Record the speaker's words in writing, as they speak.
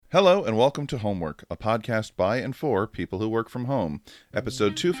Hello and welcome to Homework, a podcast by and for people who work from home.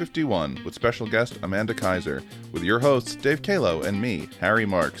 Episode 251 with special guest Amanda Kaiser, with your hosts Dave Kalo and me, Harry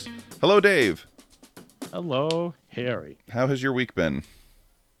Marks. Hello, Dave. Hello, Harry. How has your week been?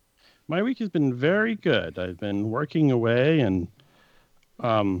 My week has been very good. I've been working away and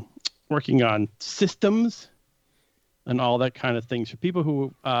working on systems and all that kind of things. For people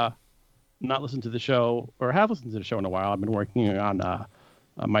who not listened to the show or have listened to the show in a while, I've been working on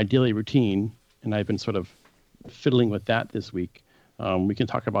my daily routine, and I've been sort of fiddling with that this week. We can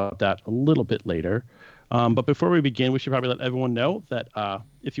talk about that a little bit later. But before we begin, we should probably let everyone know that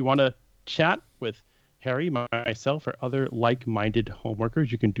if you want to chat with Harry, myself, or other like-minded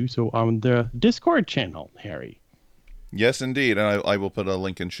homeworkers, you can do so on the Discord channel, Harry. Yes, indeed. And I will put a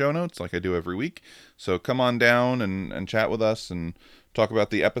link in show notes like I do every week. So come on down and chat with us and talk about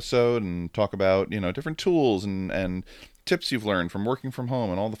the episode and talk about, different tools and tips you've learned from working from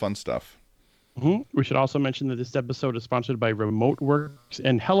home and all the fun stuff. Mm-hmm. We should also mention that this episode is sponsored by Remote Works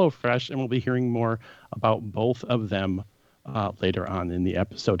and HelloFresh, and we'll be hearing more about both of them later on in the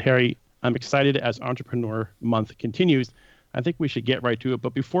episode. Harry, I'm excited as Entrepreneur Month continues. I think we should get right to it.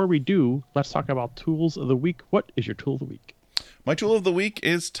 But before we do, let's talk about tools of the week. What is your tool of the week? My tool of the week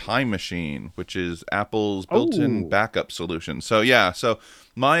is Time Machine, which is Apple's built-in backup solution. So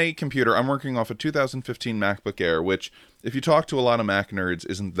my computer, I'm working off a 2015 MacBook Air, which if you talk to a lot of Mac nerds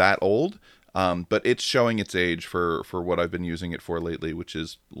isn't that old, but it's showing its age for what I've been using it for lately, which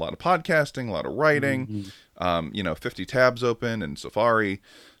is a lot of podcasting, a lot of writing, 50 tabs open in Safari.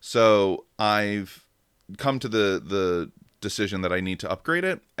 So I've come to the decision that I need to upgrade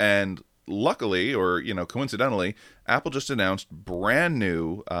it, and luckily, or coincidentally, Apple just announced brand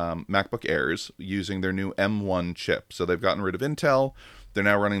new MacBook Airs using their new M1 chip. So they've gotten rid of Intel. They're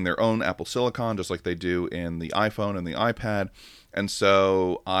now running their own Apple Silicon, just like they do in the iPhone and the iPad. And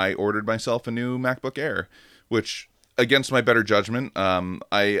so I ordered myself a new MacBook Air, which, against my better judgment,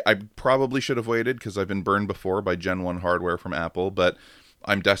 I probably should have waited because I've been burned before by Gen 1 hardware from Apple, but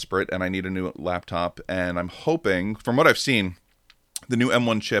I'm desperate and I need a new laptop. And I'm hoping, from what I've seen, the new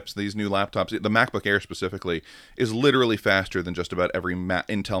M1 chips, these new laptops, the MacBook Air specifically, is literally faster than just about every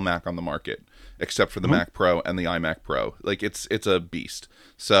Intel Mac on the market, except for the Mac Pro and the iMac Pro. Like, it's a beast.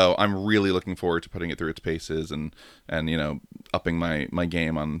 So I'm really looking forward to putting it through its paces and upping my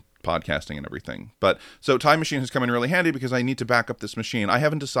game on podcasting and everything. But so Time Machine has come in really handy because I need to back up this machine. I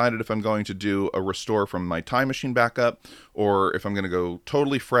haven't decided if I'm going to do a restore from my Time Machine backup or if I'm going to go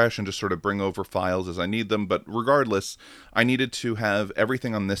totally fresh and just sort of bring over files as I need them. But regardless, I needed to have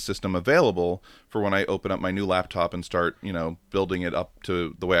everything on this system available for when I open up my new laptop and start, building it up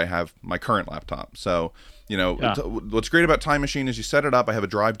to the way I have my current laptop. So, what's great about Time Machine is you set it up. I have a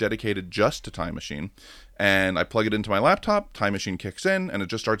drive dedicated just to Time Machine. And I plug it into my laptop, Time Machine kicks in, and it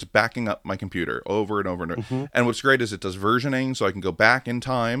just starts backing up my computer over and over and over. Mm-hmm. And what's great is it does versioning, so I can go back in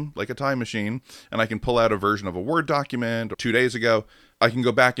time, like a time machine, and I can pull out a version of a Word document 2 days ago. I can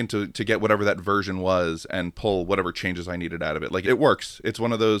go back to get whatever that version was and pull whatever changes I needed out of it. Like, it works. It's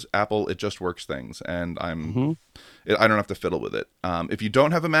one of those Apple, it just works things, and I don't have to fiddle with it. If you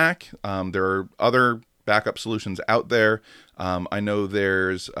don't have a Mac, there are other backup solutions out there. I know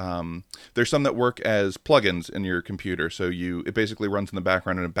there's some that work as plugins in your computer. So it basically runs in the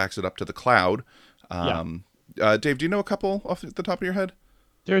background and it backs it up to the cloud. Dave, do you know a couple off the top of your head?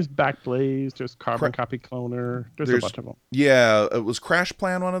 There's Backblaze, there's Carbon Copy Cloner, there's a bunch of them. Yeah, was Crash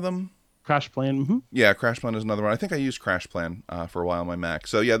Plan one of them? Crash Plan, mm-hmm. Yeah, Crash Plan is another one. I think I used Crash Plan for a while on my Mac.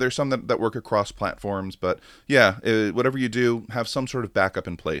 So yeah, there's some that work across platforms. But yeah, whatever you do, have some sort of backup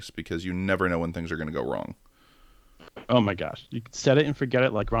in place because you never know when things are going to go wrong. Oh my gosh, you can set it and forget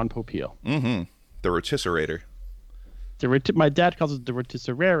it like Ron Popeil. Mm-hmm. The rotisserie. My dad calls it the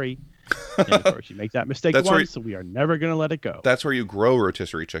rotisserie. And of course, you make that mistake once, so we are never going to let it go. That's where you grow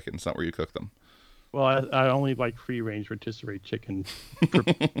rotisserie chickens, not where you cook them. Well, I only like free-range rotisserie chicken for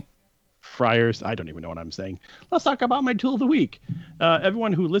fryers. I don't even know what I'm saying. Let's talk about my tool of the week.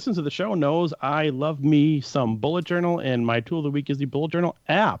 Everyone who listens to the show knows I love me some bullet journal, and my tool of the week is the bullet journal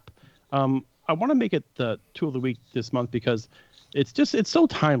app. I want to make it the tool of the week this month because it's so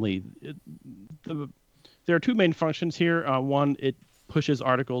timely. There are two main functions here. One, it pushes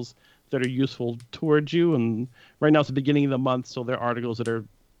articles that are useful towards you, and right now it's the beginning of the month, so there are articles that are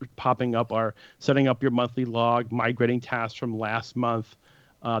popping up are setting up your monthly log, migrating tasks from last month,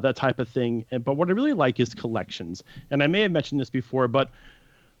 that type of thing. But what I really like is collections. And I may have mentioned this before, but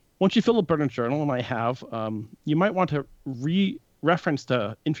once you fill a bullet journal, and I have, you might want to reference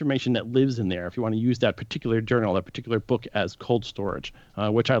the information that lives in there if you want to use that particular journal, that particular book as cold storage,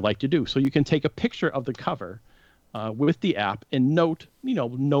 which I like to do. So you can take a picture of the cover with the app and note,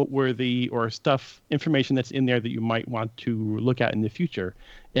 noteworthy or information that's in there that you might want to look at in the future,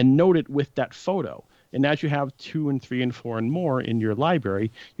 and note it with that photo. And as you have 2 and 3 and 4 and more in your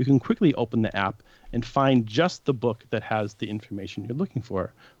library, you can quickly open the app and find just the book that has the information you're looking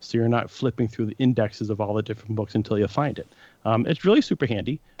for. So you're not flipping through the indexes of all the different books until you find it. It's really super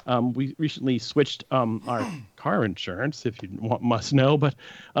handy. We recently switched our car insurance, if you must know, but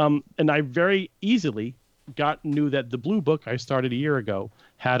and I very easily knew that the blue book I started a year ago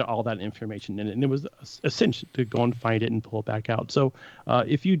had all that information in it, and it was a cinch to go and find it and pull it back out. So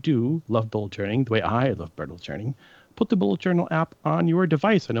if you do love bullet journaling the way I love bullet journaling, put the bullet journal app on your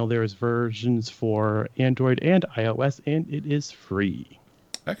device. I know there's versions for Android and iOS, and it is free.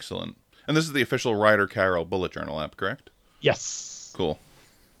 Excellent. And this is the official Ryder Carroll bullet journal app, correct? Yes. Cool.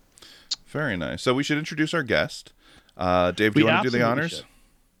 Very nice. So we should introduce our guest. Dave, do you want to do the honors? Should.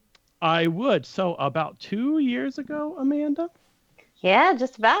 I would. So about 2 years ago, Amanda? Yeah,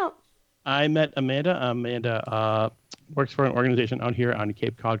 just about. I met Amanda. Amanda works for an organization out here on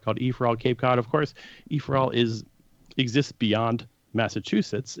Cape Cod called EforAll Cape Cod. Of course, EforAll exists beyond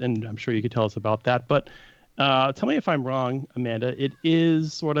Massachusetts, and I'm sure you could tell us about that. But tell me if I'm wrong, Amanda. It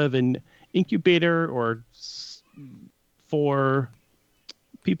is sort of an incubator for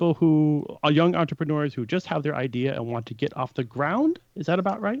people who are young entrepreneurs who just have their idea and want to get off the ground. Is that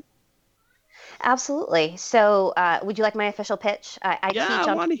about right? Absolutely. So would you like my official pitch? I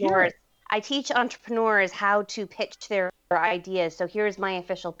want to hear it. I teach entrepreneurs how to pitch their ideas. So here's my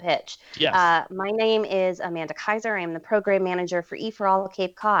official pitch. Yes. My name is Amanda Kaiser. I am the program manager for EforAll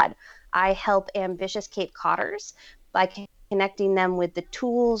Cape Cod. I help ambitious Cape Codders by connecting them with the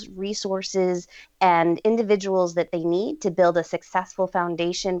tools, resources, and individuals that they need to build a successful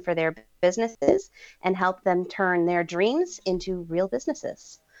foundation for their businesses and help them turn their dreams into real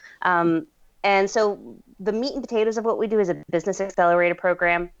businesses. And so the meat and potatoes of what we do is a business accelerator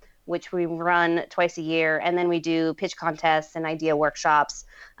program, which we run twice a year. And then we do pitch contests and idea workshops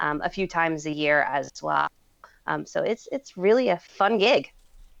a few times a year as well. So it's really a fun gig.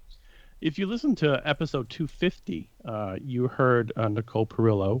 If you listen to episode 250, you heard Nicole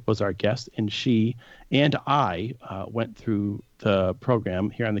Perillo was our guest, and she and I went through the program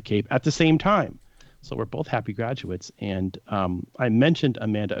here on the Cape at the same time. So we're both happy graduates. And I mentioned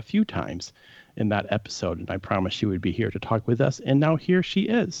Amanda a few times in that episode, and I promised she would be here to talk with us. And now here she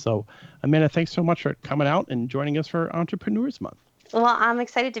is. So Amanda, thanks so much for coming out and joining us for Entrepreneurs Month. Well, I'm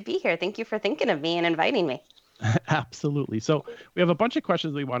excited to be here. Thank you for thinking of me and inviting me. Absolutely. So we have a bunch of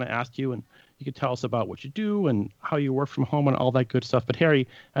questions we want to ask you, and you can tell us about what you do and how you work from home and all that good stuff. But Harry,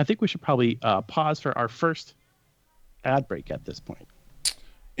 I think we should probably pause for our first ad break at this point.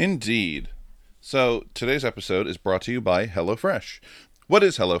 Indeed. So today's episode is brought to you by HelloFresh. What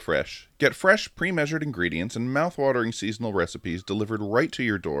is HelloFresh? Get fresh, pre-measured ingredients and mouth-watering seasonal recipes delivered right to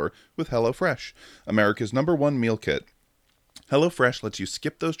your door with HelloFresh, America's #1 meal kit. HelloFresh lets you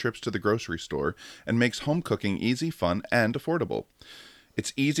skip those trips to the grocery store and makes home cooking easy, fun, and affordable.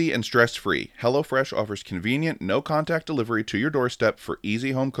 It's easy and stress-free. HelloFresh offers convenient, no-contact delivery to your doorstep for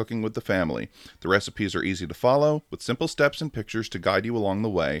easy home cooking with the family. The recipes are easy to follow, with simple steps and pictures to guide you along the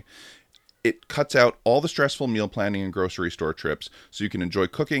way. It cuts out all the stressful meal planning and grocery store trips, so you can enjoy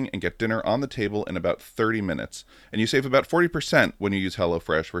cooking and get dinner on the table in about 30 minutes. And you save about 40% when you use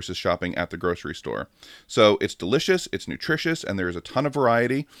HelloFresh versus shopping at the grocery store. So it's delicious, it's nutritious, and there is a ton of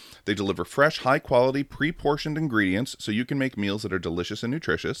variety. They deliver fresh, high-quality, pre-portioned ingredients, so you can make meals that are delicious and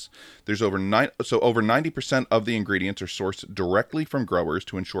nutritious. There's over 90% of the ingredients are sourced directly from growers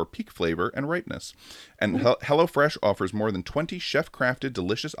to ensure peak flavor and ripeness. And HelloFresh offers more than 20 chef-crafted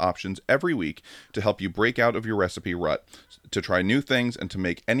delicious options every week to help you break out of your recipe rut, to try new things, and to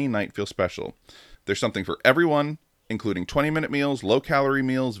make any night feel special. There's something for everyone, including 20-minute meals, low-calorie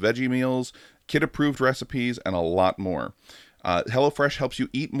meals, veggie meals, kid-approved recipes, and a lot more. HelloFresh helps you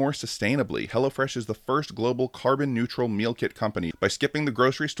eat more sustainably. HelloFresh is the first global carbon-neutral meal kit company. By skipping the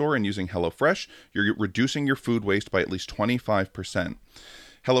grocery store and using HelloFresh, you're reducing your food waste by at least 25%.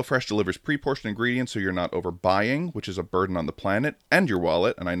 HelloFresh delivers pre-portioned ingredients so you're not overbuying, which is a burden on the planet and your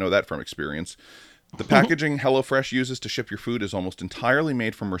wallet, and I know that from experience. The packaging HelloFresh uses to ship your food is almost entirely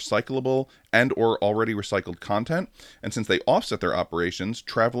made from recyclable and or already recycled content, and since they offset their operations,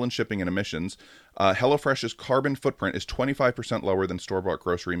 travel and shipping and emissions, HelloFresh's carbon footprint is 25% lower than store-bought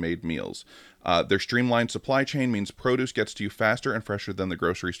grocery-made meals. Their streamlined supply chain means produce gets to you faster and fresher than the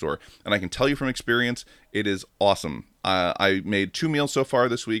grocery store. And I can tell you from experience, it is awesome. I made 2 meals so far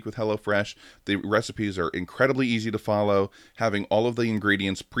this week with HelloFresh. The recipes are incredibly easy to follow. Having all of the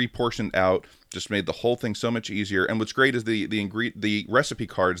ingredients pre-portioned out just made the whole thing so much easier. And what's great is the recipe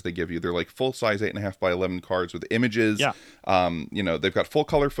cards they give you. They're like full-size 8.5 by 11 cards with images. Yeah. They've got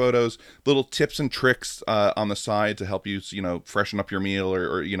full-color photos, little tips and tricks on the side to help you, freshen up your meal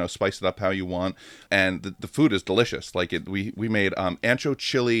or spice it up how you want. And the food is delicious. We made ancho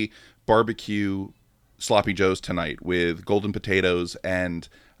chili barbecue sloppy joes tonight with golden potatoes and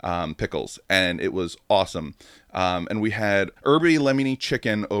pickles, and it was awesome. And we had herby lemony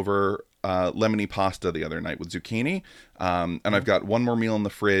chicken over lemony pasta the other night with zucchini. And I've got one more meal in the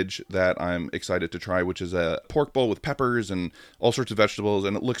fridge that I'm excited to try, which is a pork bowl with peppers and all sorts of vegetables,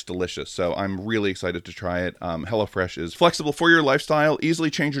 and it looks delicious. So I'm really excited to try it. HelloFresh is flexible for your lifestyle.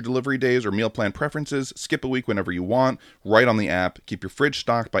 Easily change your delivery days or meal plan preferences. Skip a week whenever you want, right on the app. Keep your fridge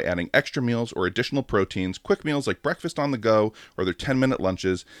stocked by adding extra meals or additional proteins, quick meals like breakfast on the go or their 10-minute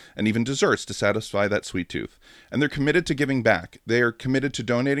lunches, and even desserts to satisfy that sweet tooth. And they're committed to giving back. They are committed to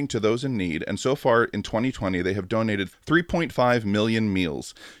donating to those in need, and so far in 2020, they have donated 3.5 million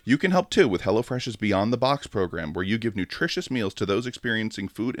meals. You can help too with HelloFresh's Beyond the Box program, where you give nutritious meals to those experiencing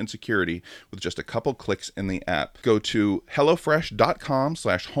food insecurity with just a couple clicks in the app. Go to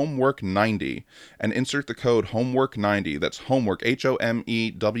hellofresh.com/homework90 and insert the code homework90. That's homework,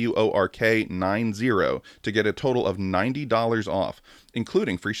 HOMEWORK 90, to get a total of $90 off,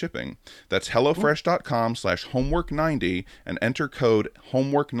 including free shipping. That's hellofresh.com/homework90 and enter code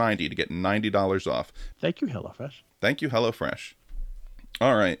homework90 to get $90 off. Thank you, HelloFresh. Thank you, HelloFresh.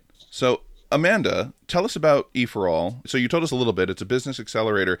 All right. So, Amanda, tell us about EforAll. So you told us a little bit. It's a business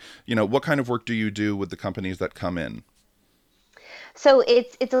accelerator. What kind of work do you do with the companies that come in? So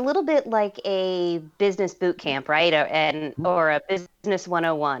it's a little bit like a business boot camp, right? Or a business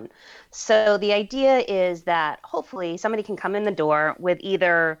 101. So the idea is that hopefully somebody can come in the door with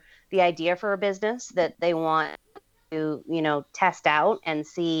either the idea for a business that they want to, test out and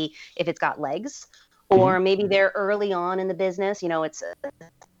see if it's got legs, or maybe they're early on in the business, it's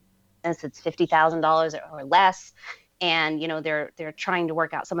 $50,000 or less, and they're trying to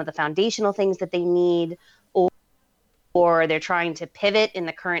work out some of the foundational things that they need, or they're trying to pivot in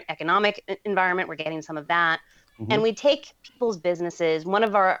the current economic environment. We're getting some of that. And we take people's businesses. One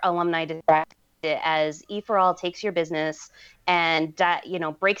of our alumni described it as EforAll takes your business and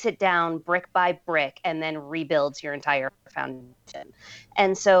breaks it down brick by brick and then rebuilds your entire foundation.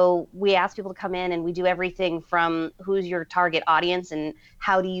 And so we ask people to come in, and we do everything from who's your target audience and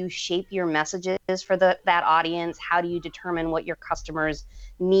how do you shape your messages for that audience, how do you determine what your customers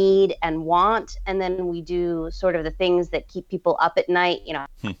need and want, and then we do sort of the things that keep people up at night,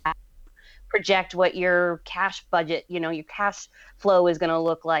 project what your cash budget, your cash flow is going to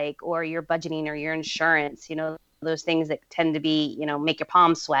look like, or your budgeting or your insurance, those things that tend to be, make your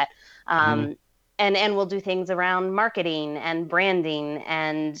palms sweat. And we'll do things around marketing and branding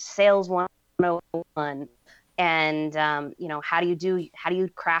and sales 101. And, how do you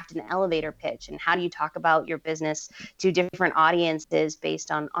craft an elevator pitch, and how do you talk about your business to different audiences based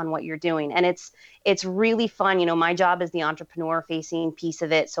on what you're doing? And it's really fun. My job is the entrepreneur facing piece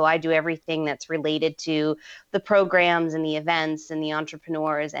of it. So I do everything that's related to the programs and the events and the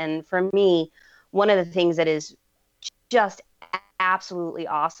entrepreneurs. And for me, one of the things that is just absolutely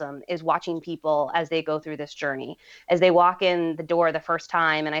awesome is watching people as they go through this journey, as they walk in the door the first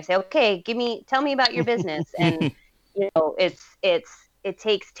time, and I say, okay, tell me about your business. And it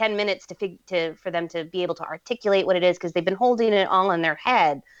takes 10 minutes for them to be able to articulate what it is, because they've been holding it all in their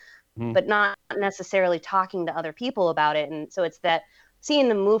head, but not necessarily talking to other people about it. And so it's that seeing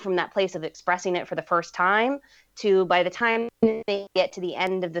them move from that place of expressing it for the first time to, by the time they get to the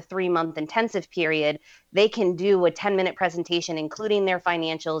end of the 3-month intensive period, they can do a 10-minute presentation, including their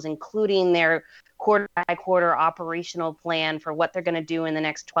financials, including their quarter by quarter operational plan for what they're going to do in the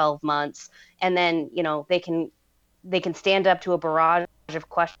next 12 months. And then, they can stand up to a barrage of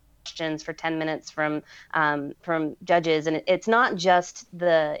questions for 10 minutes from judges. And it's not just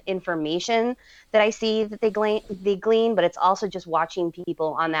the information that I see that they glean, but it's also just watching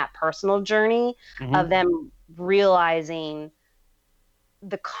people on that personal journey of them realizing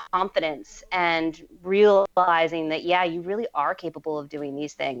the confidence and realizing that, yeah, you really are capable of doing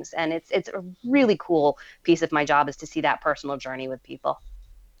these things. And it's a really cool piece of my job, is to see that personal journey with people.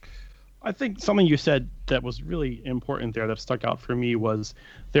 I think something you said that was really important there that stuck out for me was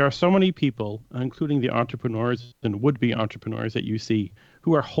there are so many people, including the entrepreneurs and would-be entrepreneurs that you see,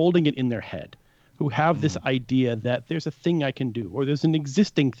 who are holding it in their head. who have this idea that there's a thing I can do, or there's an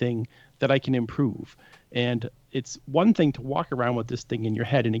existing thing that I can improve. And it's one thing to walk around with this thing in your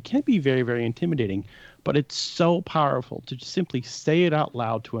head, and it can be very, very intimidating, but it's so powerful to just simply say it out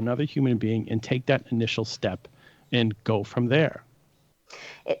loud to another human being and take that initial step and go from there.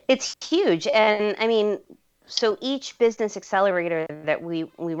 It's huge. And I mean, so each business accelerator that we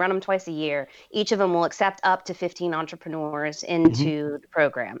run them twice a year, each of them will accept up to 15 entrepreneurs into the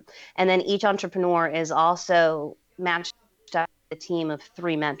program. And then each entrepreneur is also matched up with a team of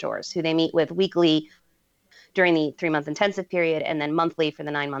 3 mentors who they meet with weekly during the 3-month intensive period, and then monthly for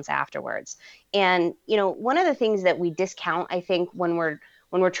the 9 months afterwards. And, one of the things that we discount, I think, when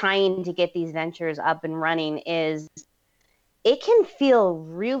we're trying to get these ventures up and running is it can feel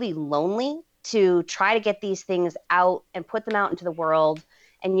really lonely to try to get these things out and put them out into the world.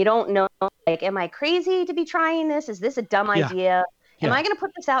 And you don't know, like, am I crazy to be trying this? Is this a dumb idea? Am I going to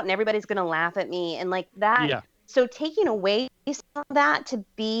put this out and everybody's going to laugh at me? And like that. Yeah. So taking away some of that to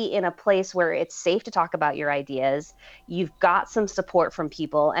be in a place where it's safe to talk about your ideas, you've got some support from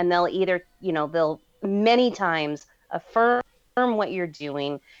people, and they'll either, they'll many times affirm what you're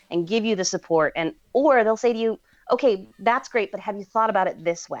doing and give you the support, or they'll say to you, okay, that's great, but have you thought about it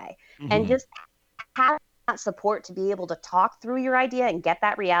this way? And just have that support to be able to talk through your idea and get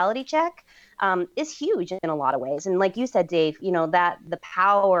that reality check is huge in a lot of ways. And like you said, Dave, that the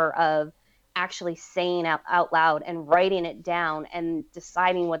power of actually saying out loud and writing it down and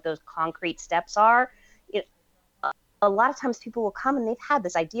deciding what those concrete steps are. A lot of times people will come and they've had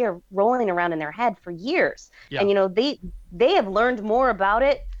this idea rolling around in their head for years. Yeah. And, they have learned more about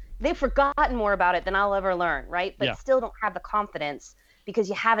it. They've forgotten more about it than I'll ever learn, right? But still don't have the confidence because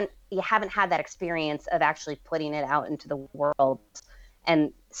you haven't had that experience of actually putting it out into the world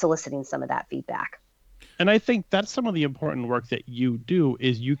and soliciting some of that feedback. And I think that's some of the important work that you do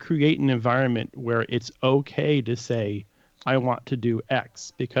is you create an environment where it's okay to say, I want to do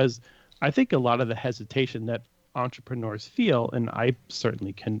X, because I think a lot of the hesitation that entrepreneurs feel, and I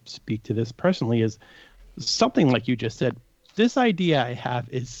certainly can speak to this personally, is something like you just said. This idea I have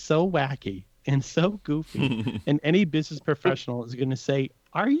is so wacky and so goofy. And any business professional is going to say,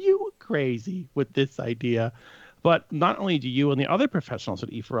 are you crazy with this idea? But not only do you and the other professionals at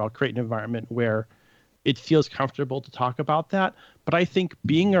EforAll create an environment where it feels comfortable to talk about that, but I think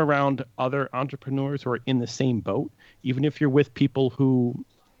being around other entrepreneurs who are in the same boat, even if you're with people who,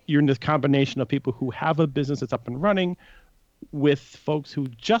 you're in this combination of people who have a business that's up and running with folks who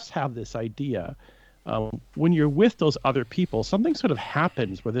just have this idea, when you're with those other people, something sort of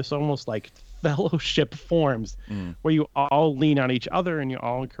happens where this almost like fellowship forms where you all lean on each other and you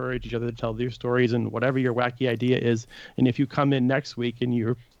all encourage each other to tell their stories and whatever your wacky idea is. And if you come in next week and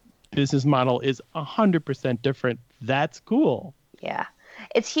your business model is 100% different, that's cool. Yeah,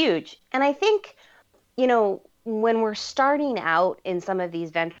 it's huge. And I think, when we're starting out in some of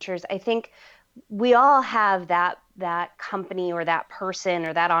these ventures, I think we all have that company or that person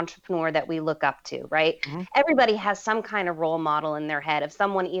or that entrepreneur that we look up to, right? Everybody has some kind of role model in their head of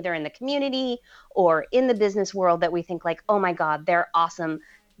someone either in the community or in the business world that we think like, oh my God, they're awesome.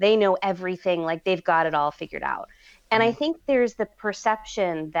 They know everything, like they've got it all figured out. And I think there's the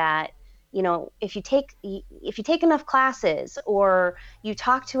perception that, if you take enough classes or you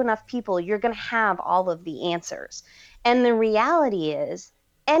talk to enough people, you're going to have all of the answers. And the reality is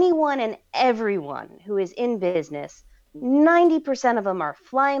anyone and everyone who is in business, 90% of them are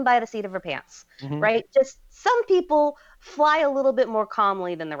flying by the seat of their pants, right? Just some people fly a little bit more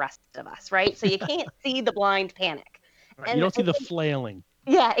calmly than the rest of us, right? So you can't see the blind panic. Right, and you don't see the flailing.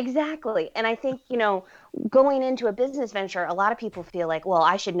 Yeah, exactly. And I think, going into a business venture, a lot of people feel like, well,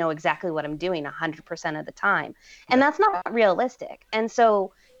 I should know exactly what I'm doing 100% of the time. And that's not realistic. And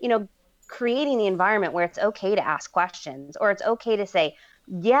so, creating the environment where it's okay to ask questions, or it's okay to say,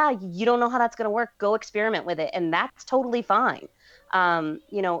 yeah, you don't know how that's going to work, go experiment with it. And that's totally fine.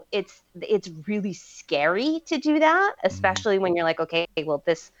 It's really scary to do that, especially when you're like, okay, well,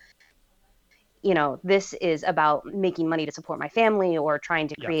 this is about making money to support my family or trying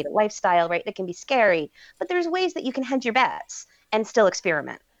to create a lifestyle, right? That can be scary, but there's ways that you can hedge your bets and still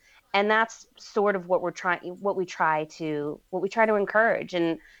experiment. And that's sort of what we try to encourage.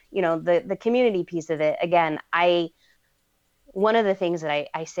 And, the community piece of it, again, one of the things that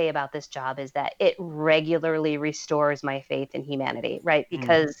I say about this job is that it regularly restores my faith in humanity, right?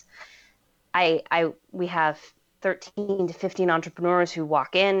 Because we have 13 to 15 entrepreneurs who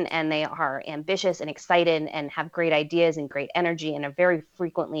walk in and they are ambitious and excited and have great ideas and great energy and are very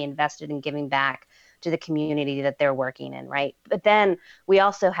frequently invested in giving back to the community that they're working in, right? But then we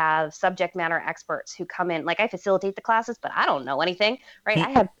also have subject matter experts who come in. Like, I facilitate the classes, but I don't know anything, right? I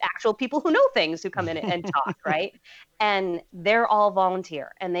have actual people who know things who come in and talk, right? And they're all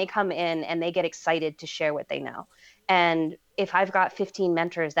volunteer, and they come in and they get excited to share what they know. And if I've got 15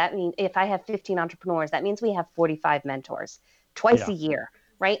 mentors, that means if I have 15 entrepreneurs, that means we have 45 mentors twice a year,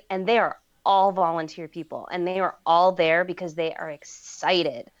 right? And they are all volunteer people, and they are all there because they are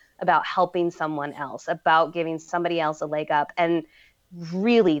excited about helping someone else, about giving somebody else a leg up. And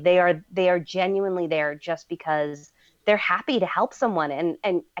really, they are genuinely there just because they're happy to help someone.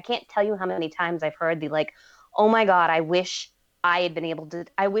 And I can't tell you how many times I've heard the like, oh my God, I wish I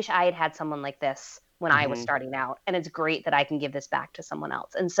had had someone like this when I was starting out. And it's great that I can give this back to someone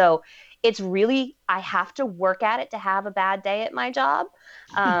else. And so it's really, I have to work at it to have a bad day at my job.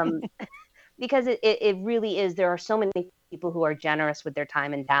 Because it really is, there are so many people who are generous with their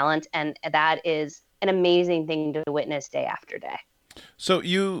time and talent, and that is an amazing thing to witness day after day. So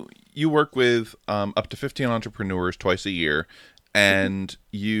you work with up to 15 entrepreneurs twice a year, and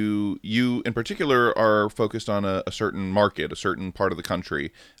you in particular are focused on a certain market, a certain part of the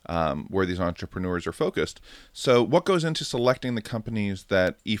country where these entrepreneurs are focused. So what goes into selecting the companies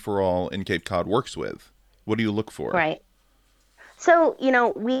that EforAll in Cape Cod works with? What do you look for? Right. So,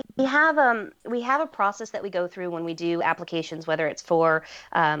 we have a process that we go through when we do applications, whether it's for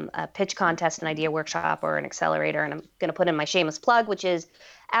a pitch contest, an idea workshop, or an accelerator. And I'm going to put in my shameless plug, which is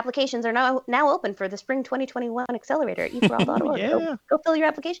applications are now open for the spring 2021 accelerator at eforall.org. Yeah. Go fill your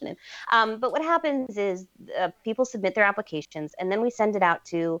application in. But what happens is people submit their applications, and then we send it out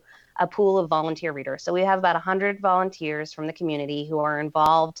to a pool of volunteer readers. So we have about 100 volunteers from the community who are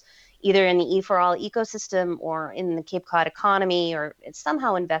involved either in the EforAll ecosystem or in the Cape Cod economy, or it's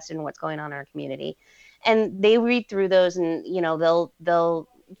somehow invested in what's going on in our community. And they read through those, and they'll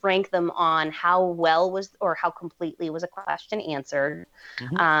rank them on how well was or how completely was a question answered.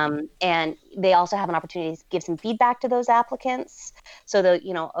 And they also have an opportunity to give some feedback to those applicants. So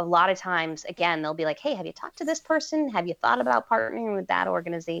a lot of times, again, they'll be like, hey, have you talked to this person? Have you thought about partnering with that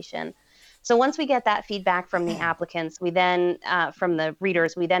organization? So once we get that feedback from the applicants, we then, from the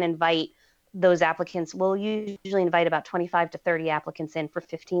readers, we then invite those applicants. We'll usually invite about 25 to 30 applicants in for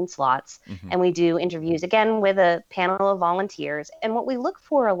 15 slots. And we do interviews, again, with a panel of volunteers. And what we look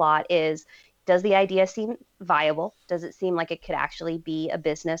for a lot is, does the idea seem viable? Does it seem like it could actually be a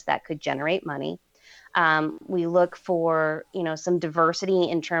business that could generate money? We look for, some diversity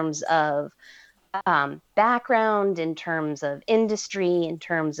in terms of background, in terms of industry, in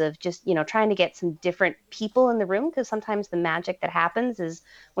terms of just, trying to get some different people in the room, because sometimes the magic that happens is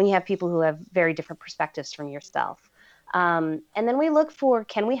when you have people who have very different perspectives from yourself. And then we look for,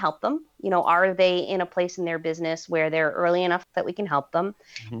 can we help them? Are they in a place in their business where they're early enough that we can help them?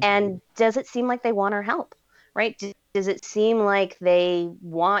 And does it seem like they want our help, right? Does it seem like they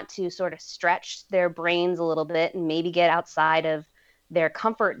want to sort of stretch their brains a little bit and maybe get outside of their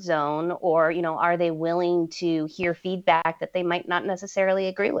comfort zone, or are they willing to hear feedback that they might not necessarily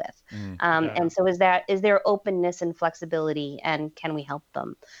agree with? And so is there openness and flexibility, and can we help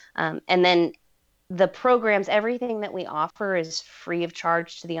them? And then the programs, everything that we offer is free of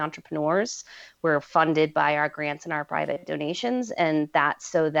charge to the entrepreneurs. We're funded by our grants and our private donations, and that's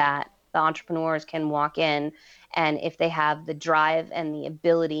so that the entrepreneurs can walk in, and if they have the drive and the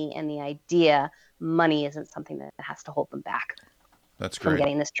ability and the idea, money isn't something that has to hold them back. That's great. From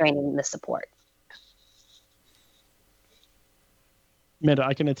getting this training and this support. Amanda,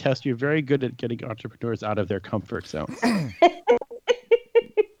 I can attest you're very good at getting entrepreneurs out of their comfort zones.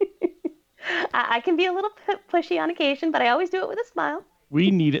 I can be a little pushy on occasion, but I always do it with a smile.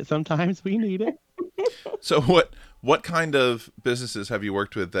 We need it sometimes. We need it. So what kind of businesses have you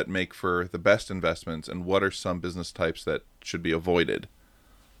worked with that make for the best investments, and what are some business types that should be avoided?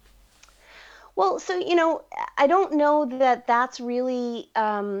 Well, so, I don't know that that's really,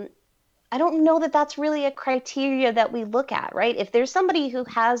 a criteria that we look at, right? If there's somebody who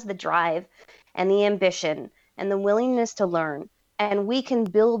has the drive and the ambition and the willingness to learn, and we can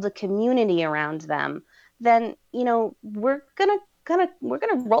build a community around them, then, we're gonna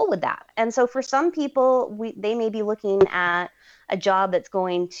roll with that. And so for some people, they may be looking at a job that's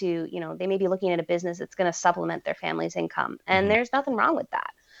going to, they may be looking at a business that's going to supplement their family's income, and there's nothing wrong with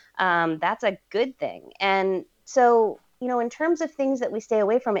that. That's a good thing. And so, in terms of things that we stay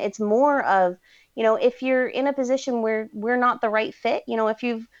away from, it's more of, if you're in a position where we're not the right fit, if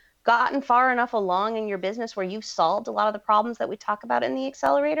you've gotten far enough along in your business where you've solved a lot of the problems that we talk about in the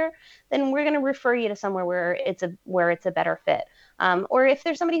accelerator, then we're going to refer you to somewhere where it's a better fit. Or if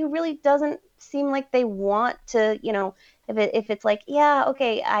there's somebody who really doesn't seem like they want to, if it's like, yeah,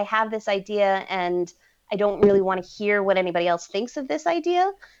 okay, I have this idea and I don't really want to hear what anybody else thinks of this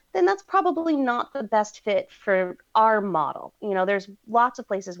idea, then that's probably not the best fit for our model. There's lots of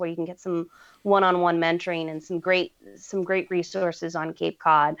places where you can get some one-on-one mentoring and some great resources on Cape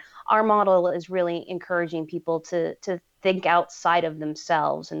Cod. Our model is really encouraging people to think outside of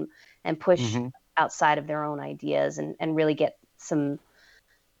themselves and push outside of their own ideas and really get some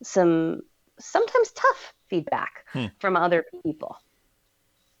sometimes tough feedback from other people.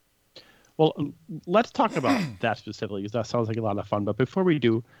 Well, let's talk about that specifically, because that sounds like a lot of fun. But before we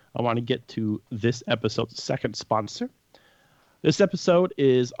do, I want to get to this episode's second sponsor. This episode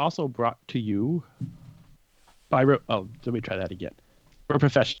is also brought to you by... let me try that again. We're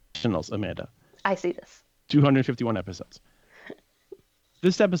professionals, Amanda. I see this. 251 episodes.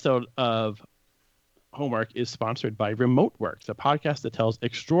 This episode of Homework is sponsored by RemoteWorks, a podcast that tells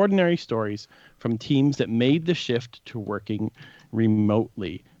extraordinary stories from teams that made the shift to working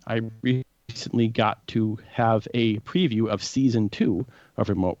remotely. I recently got to have a preview of season 2 of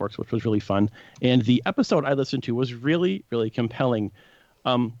RemoteWorks, which was really fun. And the episode I listened to was really, really compelling.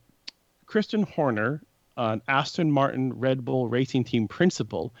 Kristen Horner, an Aston Martin Red Bull racing team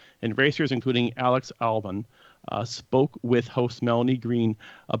principal, and racers including Alex Albon, spoke with host Melanie Green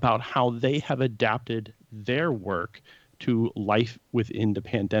about how they have adapted their work to life within the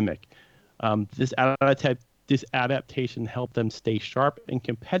pandemic. This adaptation helped them stay sharp and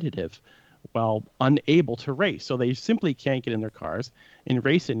competitive while unable to race. So they simply can't get in their cars and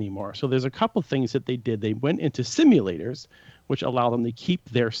race anymore. So there's a couple things that they did. They went into simulators, which allow them to keep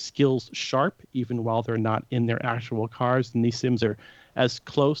their skills sharp even while they're not in their actual cars. And these sims are as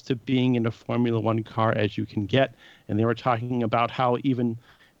close to being in a Formula One car as you can get. And they were talking about how even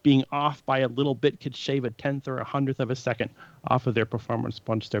being off by a little bit could shave a 10th or a 100th of a second off of their performance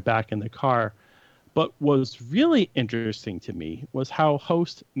once they're back in the car. But what's really interesting to me was how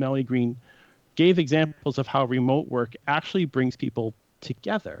host Melanie Green gave examples of how remote work actually brings people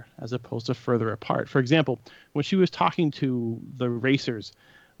together as opposed to further apart. For example, when she was talking to the racers,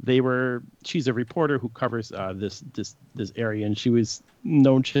 she's a reporter who covers this area, and she was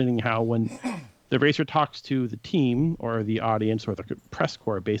noting how when the racer talks to the team or the audience or the press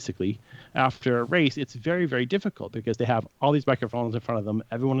corps, basically, after a race, it's very, very difficult because they have all these microphones in front of them.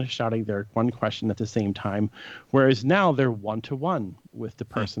 Everyone is shouting their one question at the same time, whereas now they're one-to-one with the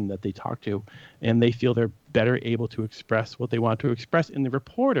person that they talk to, and they feel they're better able to express what they want to express. And the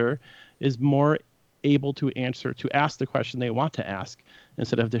reporter is more able to ask the question they want to ask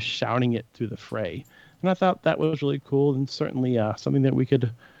instead of just shouting it through the fray. And I thought that was really cool, and certainly something that we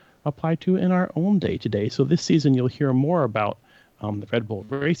could apply to in our own day-to-day. So this season, you'll hear more about the Red Bull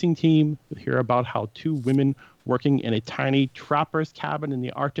racing team. You'll hear about how 2 women working in a tiny trapper's cabin in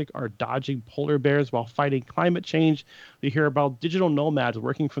the Arctic are dodging polar bears while fighting climate change. You'll hear about digital nomads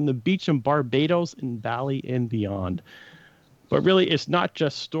working from the beach in Barbados and Bali and beyond. But really, it's not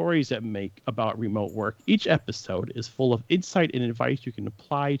just stories that make about remote work. Each episode is full of insight and advice you can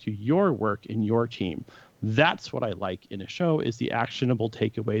apply to your work in your team. That's what I like in a show, is the actionable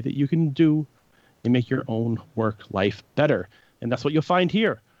takeaway that you can do and make your own work life better. And that's what you'll find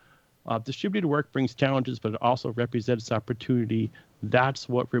here. Distributed work brings challenges, but it also represents opportunity. That's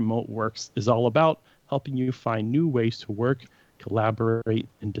what remote works is all about, helping you find new ways to work, collaborate,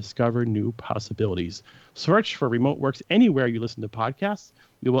 and discover new possibilities. Search for Remote Works anywhere you listen to podcasts.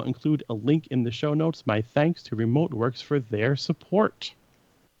 We will include a link in the show notes. My thanks to Remote Works for their support.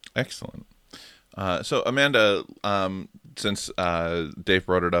 Excellent. So Amanda, since Dave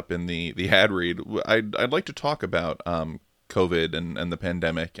brought it up in the ad read, I'd like to talk about COVID and the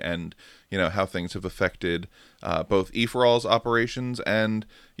pandemic, and how things have affected both EforAll's operations and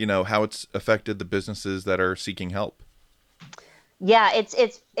how it's affected the businesses that are seeking help. Yeah,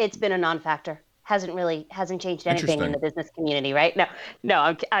 it's been a non-factor. Hasn't changed anything in the business community, right?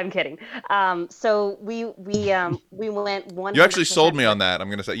 No, I'm kidding. So we went 100%. You actually sold me on that. I'm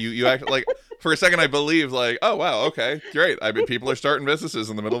gonna say you act like for a second I believed, like, oh wow, okay, great. I mean, people are starting businesses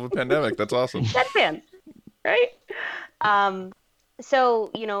in the middle of a pandemic. That's awesome. That's fans, right?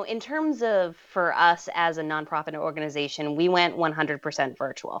 So in terms of, for us as a nonprofit organization, we went 100%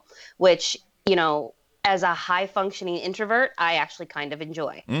 virtual, which as a high functioning introvert, I actually kind of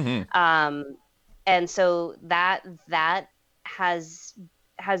enjoy. Mm-hmm. And so that has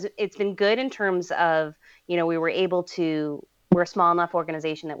it's been good in terms of, we're a small enough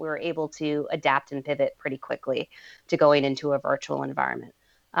organization that we were able to adapt and pivot pretty quickly to going into a virtual environment.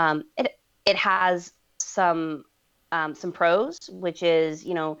 It has some some pros, which is,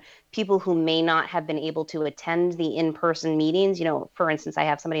 people who may not have been able to attend the in-person meetings. For instance, I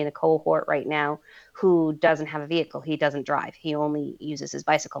have somebody in the cohort right now who doesn't have a vehicle. He doesn't drive. He only uses his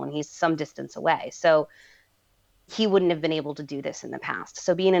bicycle, and he's some distance away. So he wouldn't have been able to do this in the past.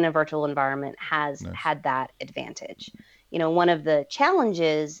 So being in a virtual environment has had that advantage. One of the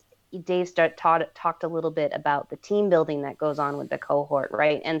challenges, Dave talked a little bit about the team building that goes on with the cohort,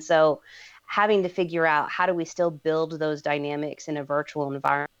 right? And so having to figure out, how do we still build those dynamics in a virtual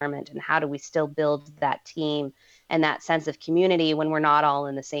environment, and how do we still build that team and that sense of community when we're not all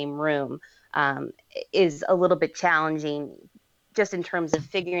in the same room, is a little bit challenging, just in terms of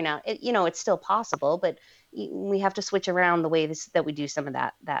figuring out it. It's still possible, but we have to switch around the way that we do some of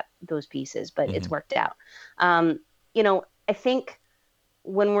those pieces, but it's worked out. I think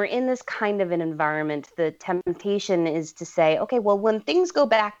when we're in this kind of an environment, the temptation is to say, okay, well, when things go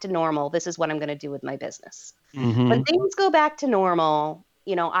back to normal, this is what I'm going to do with my business. When things go back to normal,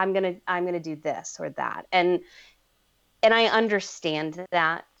 I'm going to do this or that. And I understand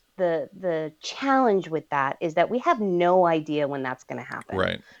that. The challenge with that is that we have no idea when that's going to happen.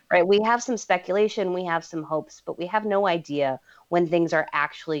 Right. We have some speculation, we have some hopes, but we have no idea when things are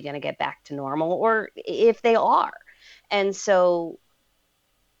actually going to get back to normal, or if they are. And so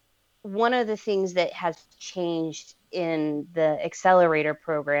one of the things that has changed in the accelerator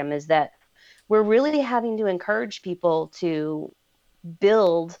program is that we're really having to encourage people to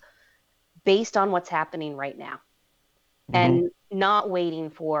build based on what's happening right now, and not waiting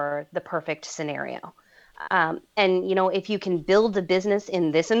for the perfect scenario. And, if you can build a business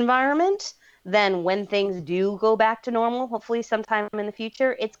in this environment, then when things do go back to normal, hopefully sometime in the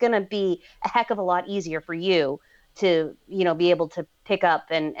future, it's going to be a heck of a lot easier for you to, be able to pick up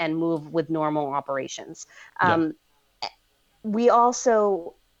and move with normal operations. We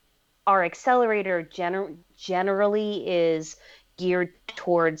also, our accelerator generally is geared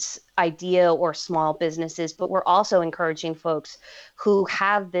towards idea or small businesses, but we're also encouraging folks who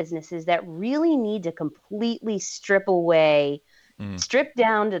have businesses that really need to completely strip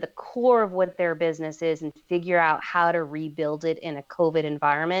down to the core of what their business is and figure out how to rebuild it in a COVID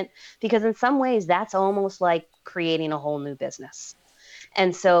environment, because in some ways that's almost like creating a whole new business.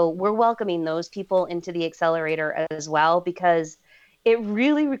 And so we're welcoming those people into the accelerator as well, because it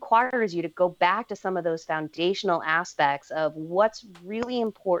really requires you to go back to some of those foundational aspects of what's really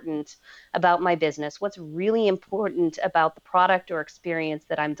important about my business, what's really important about the product or experience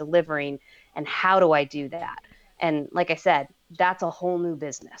that I'm delivering, and how do I do that? And like I said, that's a whole new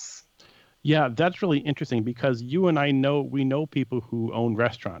business. Yeah, that's really interesting, because you and I we know people who own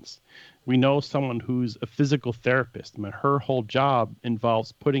restaurants. We know someone who's a physical therapist. I mean, her whole job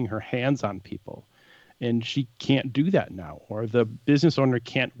involves putting her hands on people, and she can't do that now. Or the business owner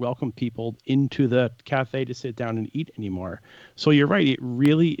can't welcome people into the cafe to sit down and eat anymore. So you're right. It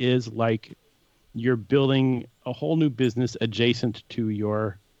really is like you're building a whole new business adjacent to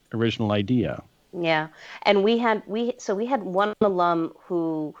your original idea. Yeah. And we had one alum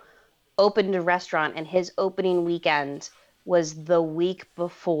who opened a restaurant, and his opening weekend was the week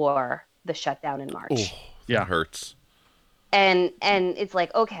before the shutdown in March. Oh, that hurts. And it's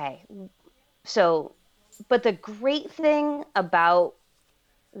like, okay, so, but the great thing about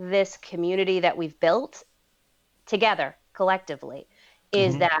this community that we've built together collectively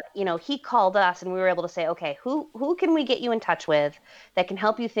is that, he called us and we were able to say, okay, who can we get you in touch with that can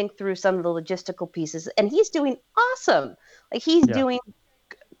help you think through some of the logistical pieces? And he's doing awesome. Like, he's doing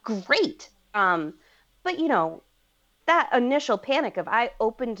great. But that initial panic of, I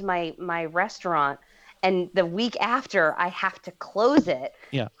opened my restaurant and the week after I have to close it.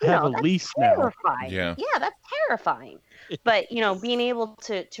 Yeah, I have a lease now. Yeah, that's terrifying. But being able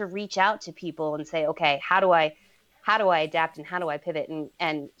to reach out to people and say, okay, how do I adapt and how do I pivot?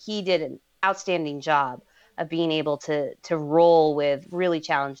 And he did an outstanding job of being able to roll with really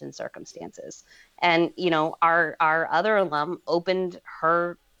challenging circumstances. And our other alum opened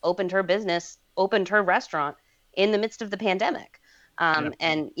her business, opened her restaurant in the midst of the pandemic.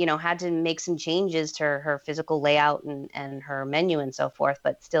 And had to make some changes to her physical layout and her menu and so forth,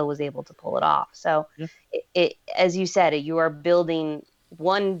 but still was able to pull it off. So it as you said, you are building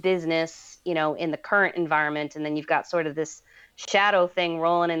one business, in the current environment, and then you've got sort of this shadow thing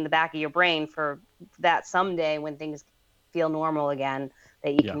rolling in the back of your brain for that someday when things feel normal again,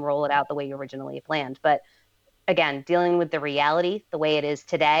 that you can roll it out the way you originally planned. But again, dealing with the reality the way it is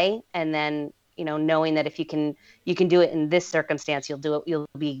today, and then knowing that if you can do it in this circumstance, you'll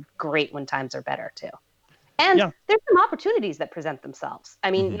be great when times are better too. And there's some opportunities that present themselves. I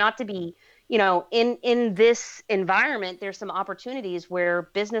mean, not to be, in this environment, there's some opportunities where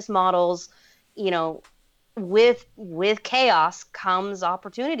business models, with chaos comes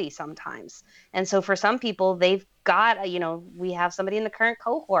opportunity sometimes. And so for some people, they've got, we have somebody in the current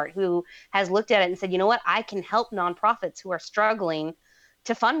cohort who has looked at it and said, you know what, I can help nonprofits who are struggling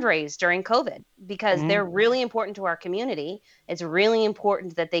to fundraise during COVID because they're really important to our community. It's really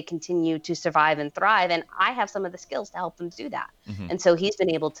important that they continue to survive and thrive. And I have some of the skills to help them do that. Mm-hmm. And so he's been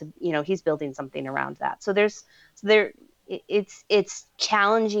able to, he's building something around that. So it's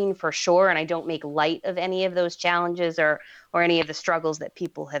challenging for sure, and I don't make light of any of those challenges or any of the struggles that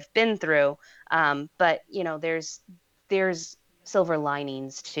people have been through. But there's silver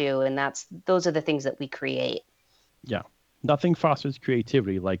linings too, and those are the things that we create. Yeah, nothing fosters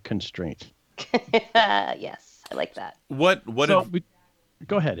creativity like constraint. Yes, I like that.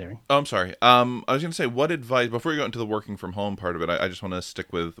 Go ahead, Aaron. Oh, I'm sorry. I was going to say, what advice before we go into the working from home part of it? I just want to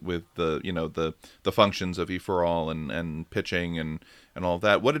stick with the functions of EforAll and pitching and all of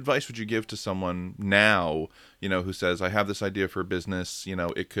that. What advice would you give to someone now, who says, I have this idea for a business,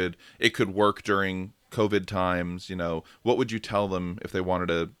 it could work during COVID times, what would you tell them if they wanted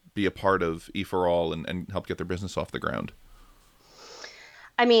to be a part of EforAll and help get their business off the ground?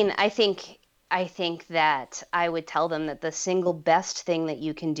 I mean, I think that I would tell them that the single best thing that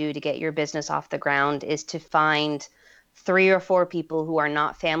you can do to get your business off the ground is to find 3 or 4 people who are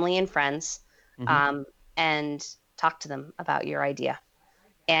not family and friends, and talk to them about your idea.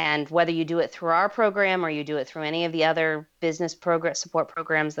 And whether you do it through our program or you do it through any of the other business support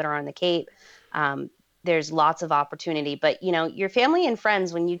programs that are on the Cape, there's lots of opportunity. But your family and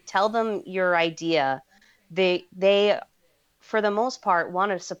friends, when you tell them your idea, they for the most part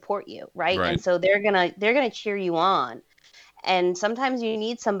want to support you, right? And so they're gonna cheer you on. And sometimes you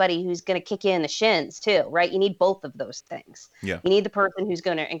need somebody who's going to kick you in the shins too, right? You need both of those things. Yeah. You need the person who's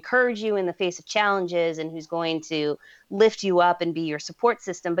going to encourage you in the face of challenges and who's going to lift you up and be your support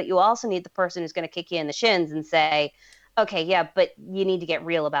system. But you also need the person who's going to kick you in the shins and say, okay, yeah, but you need to get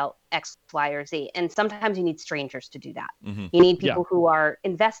real about X, Y, or Z. And sometimes you need strangers to do that. Mm-hmm. You need people who are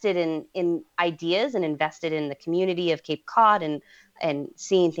invested in ideas and invested in the community of Cape Cod and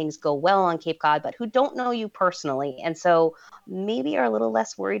seeing things go well on Cape Cod, but who don't know you personally. And so maybe are a little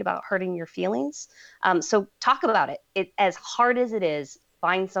less worried about hurting your feelings. So talk about it. As hard as it is,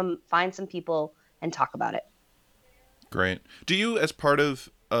 find some people and talk about it. Great. Do you, as part of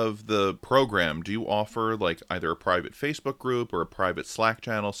the program, do you offer like either a private Facebook group or a private Slack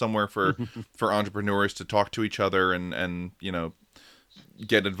channel somewhere for entrepreneurs to talk to each other and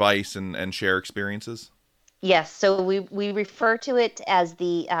get advice and share experiences? Yes. So we refer to it as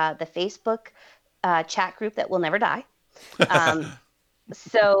the Facebook chat group that will never die.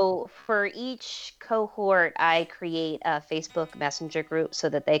 So for each cohort, I create a Facebook Messenger group so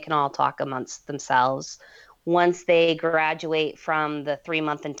that they can all talk amongst themselves. Once they graduate from the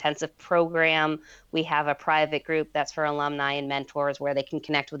 3-month intensive program, we have a private group that's for alumni and mentors where they can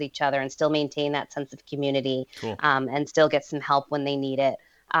connect with each other and still maintain that sense of community. Cool. And still get some help when they need it.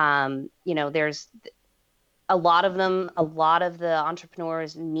 There's a lot of the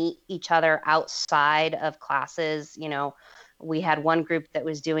entrepreneurs meet each other outside of classes. We had one group that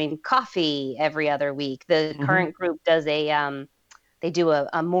was doing coffee every other week. The current group does they do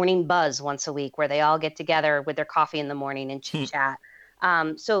a morning buzz once a week where they all get together with their coffee in the morning and chit chat.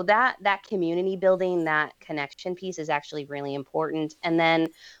 So that community building, that connection piece is actually really important. And then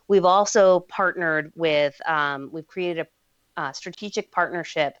we've also partnered with, we've created a strategic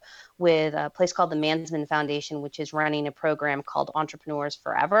partnership with a place called the Mansman Foundation, which is running a program called Entrepreneurs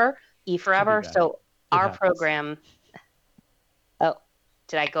Forever, EforAll. So our program. Oh,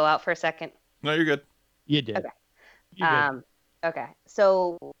 did I go out for a second? No, you're good. You did. Okay. You did. Okay.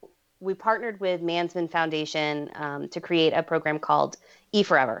 So we partnered with Mansman Foundation to create a program called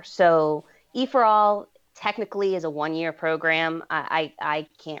EforAll. So EforAll technically is a 1-year program. I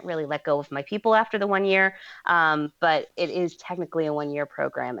can't really let go of my people after the 1 year, but it is technically a 1-year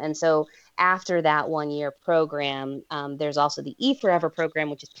program. And so after that 1-year program, there's also the EforAll program,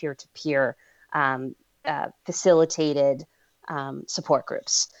 which is peer-to-peer facilitated support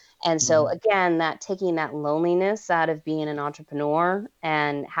groups. And so again, that taking that loneliness out of being an entrepreneur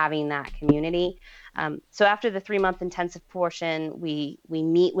and having that community. So after the 3-month intensive portion, we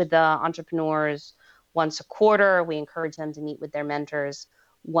meet with the entrepreneurs once a quarter. We encourage them to meet with their mentors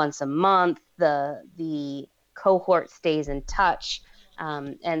once a month. The cohort stays in touch.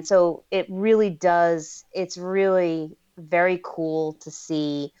 And so it really does, it's really very cool to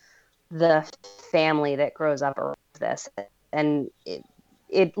see the family that grows up around this. And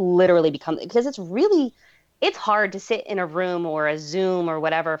it literally becomes, because it's hard to sit in a room or a Zoom or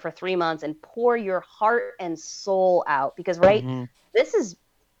whatever for 3 months and pour your heart and soul out because, this is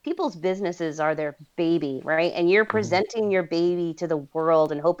people's businesses are their baby, right? And you're presenting your baby to the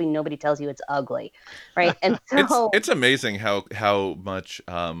world and hoping nobody tells you it's ugly, right? And so It's amazing how much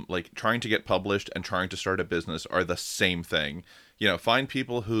like trying to get published and trying to start a business are the same thing. You know, find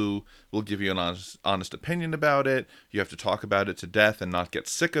people who will give you an honest opinion about it. You have to talk about it to death and not get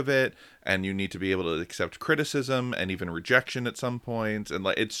sick of it, and you need to be able to accept criticism and even rejection at some points. And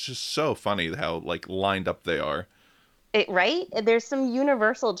like, it's just so funny how like lined up they are. right? There's some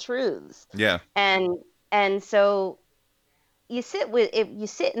universal truths. Yeah. And so you sit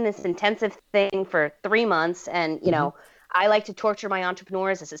in this intensive thing for 3 months, and I like to torture my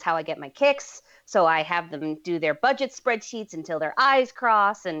entrepreneurs. This is how I get my kicks. So I have them do their budget spreadsheets until their eyes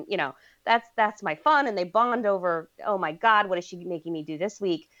cross, and that's my fun. And they bond over, oh my God, what is she making me do this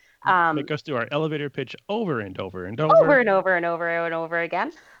week? Make us do our elevator pitch over and over and over. Over and over and over and over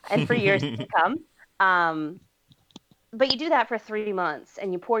again, and for years to come. But you do that for 3 months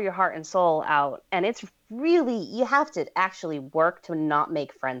and you pour your heart and soul out. And it's really, you have to actually work to not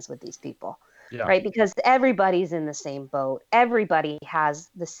make friends with these people, right? Because everybody's in the same boat. Everybody has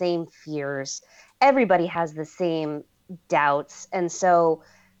the same fears. Everybody has the same doubts. And so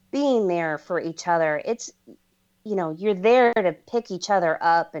being there for each other, it's, you're there to pick each other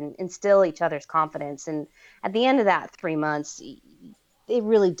up and instill each other's confidence. And at the end of that 3 months, it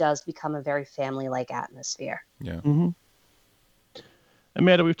really does become a very family-like atmosphere. Yeah.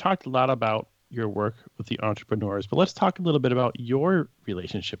 Amanda, we've talked a lot about your work with the entrepreneurs, but let's talk a little bit about your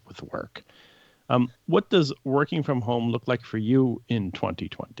relationship with work. What does working from home look like for you in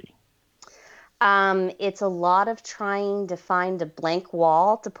 2020? It's a lot of trying to find a blank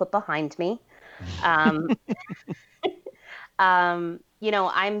wall to put behind me. I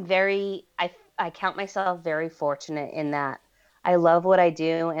count myself very fortunate in that I love what I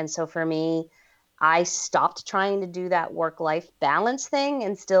do. And so for me, I stopped trying to do that work-life balance thing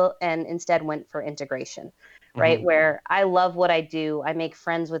and instead went for integration, right? Where I love what I do. I make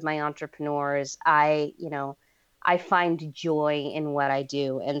friends with my entrepreneurs. I find joy in what I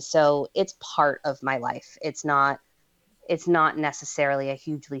do. And so it's part of my life. It's not necessarily a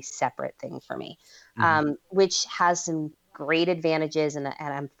hugely separate thing for me, which has some great advantages. And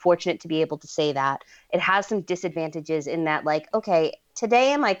I'm fortunate to be able to say that. It has some disadvantages in that, like, okay,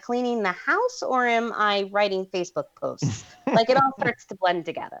 today am I cleaning the house or am I writing Facebook posts? Like, it all starts to blend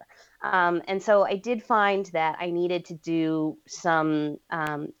together. And so I did find that I needed to do some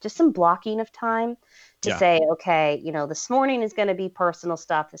blocking of time to say, okay, this morning is going to be personal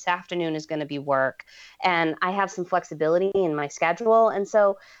stuff. This afternoon is going to be work. And I have some flexibility in my schedule. And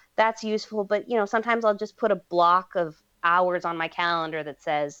so that's useful. But, sometimes I'll just put a block of hours on my calendar that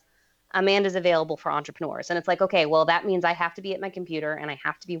says Amanda's available for entrepreneurs. And it's like, okay, well, that means I have to be at my computer and I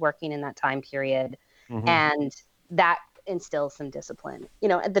have to be working in that time period. And that instills some discipline.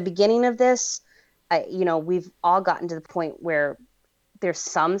 At the beginning of this, we've all gotten to the point where there's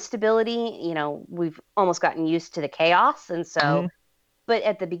some stability. We've almost gotten used to the chaos. And so, but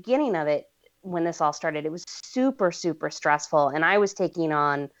at the beginning of it, when this all started, it was super, super stressful. And I was taking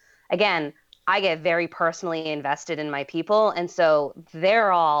on, again, I get very personally invested in my people. And so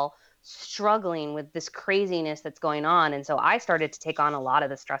they're all struggling with this craziness that's going on. And so I started to take on a lot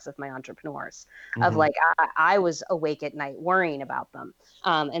of the stress of my entrepreneurs of like, I was awake at night worrying about them.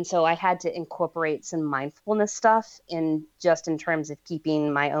 And so I had to incorporate some mindfulness stuff in terms of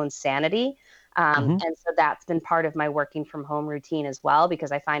keeping my own sanity. And so that's been part of my working from home routine as well,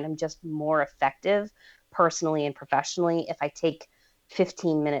 because I find I'm just more effective personally and professionally if I take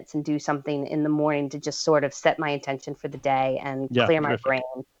 15 minutes and do something in the morning to just sort of set my intention for the day and clear my brain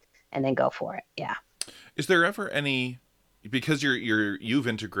and then go for it. Yeah. Is there ever any, because you've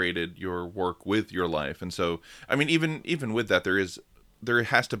integrated your work with your life, and so I mean even with that there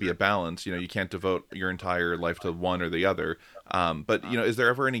has to be a balance. You can't devote your entire life to one or the other. But is there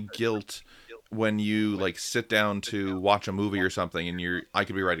ever any guilt when you like sit down to watch a movie or something and I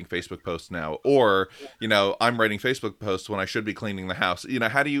could be writing Facebook posts now, or I'm writing Facebook posts when I should be cleaning the house?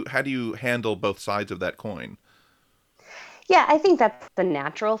 How do you handle both sides of that coin? Yeah, I think that's the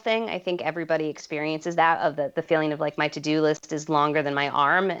natural thing. I think everybody experiences that, of the feeling of like my to-do list is longer than my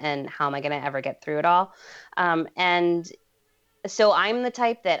arm and how am I going to ever get through it all? And so I'm the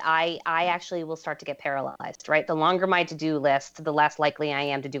type that I actually will start to get paralyzed, right? The longer my to-do list, the less likely I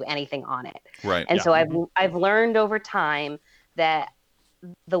am to do anything on it. Right. And so I've learned over time that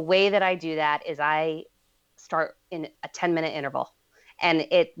the way that I do that is I start in a 10-minute interval. And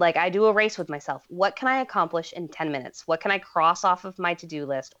I do a race with myself. What can I accomplish in 10 minutes? What can I cross off of my to-do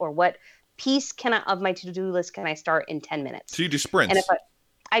list? Or what piece of my to-do list can I start in 10 minutes? So you do sprints. And if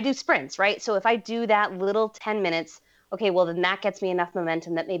I do sprints, right? So if I do that little 10 minutes, okay, well then that gets me enough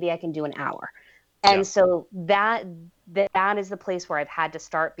momentum that maybe I can do an hour. And so that is the place where I've had to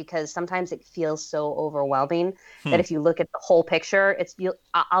start, because sometimes it feels so overwhelming that if you look at the whole picture,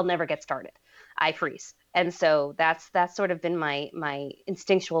 I'll never get started. I freeze. And so that's sort of been my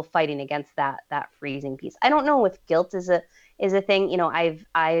instinctual fighting against that freezing piece. I don't know if guilt is a thing. You know,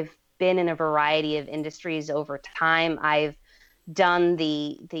 I've been in a variety of industries over time. I've done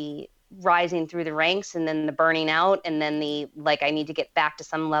the rising through the ranks, and then the burning out, and then the like I need to get back to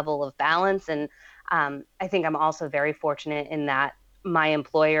some level of balance. And I think I'm also very fortunate in that my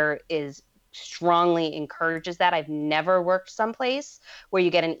employer strongly encourages that. I've never worked someplace where you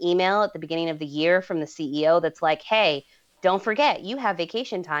get an email at the beginning of the year from the CEO that's like, hey, don't forget, you have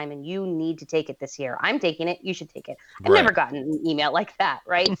vacation time and you need to take it this year. I'm taking it. You should take it. I've never gotten an email like that,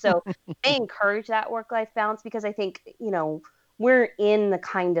 right? So I encourage that work-life balance, because I think, you know, we're in the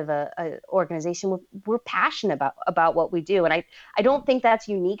kind of a organization we're passionate about what we do. And I don't think that's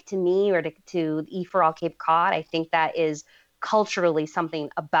unique to me or to EforAll Cape Cod. I think that is culturally something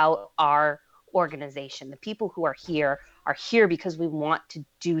about our organization. The people who are here because we want to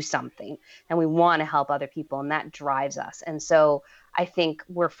do something and we want to help other people, and that drives us. And so I think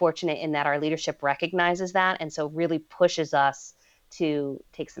we're fortunate in that our leadership recognizes that, and so really pushes us to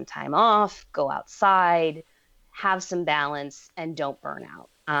take some time off, go outside, have some balance, and don't burn out.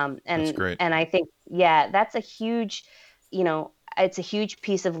 That's great. And I think, that's a huge, you know, it's a huge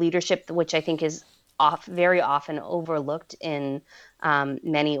piece of leadership, which I think is very often overlooked in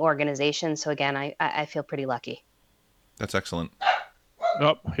many organizations. So again, I feel pretty lucky. That's excellent.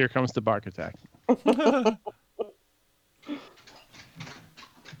 Oh, here comes the bark attack.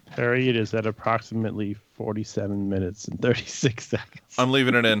 Harry, it is at approximately 47 minutes and 36 seconds. I'm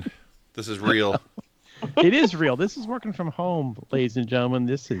leaving it in. This is real. It is real. This is working from home, ladies and gentlemen.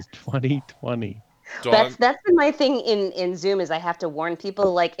 This is 2020. That's been my thing in Zoom, is I have to warn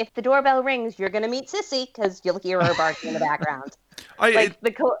people, like, if the doorbell rings, you're going to meet Sissy, because you'll hear her barking in the background.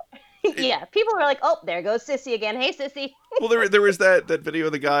 People are like, oh, there goes Sissy again. Hey, Sissy. Well, there was that video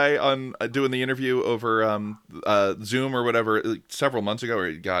of the guy on doing the interview over Zoom or whatever several months ago, or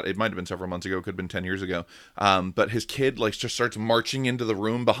it might have been several months ago, could have been 10 years ago. But his kid just starts marching into the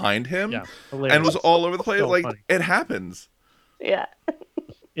room behind him, and was all over the place. So funny. It happens. Yeah.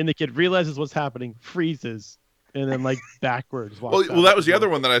 And the kid realizes what's happening, freezes, and then backwards. Well, that was the other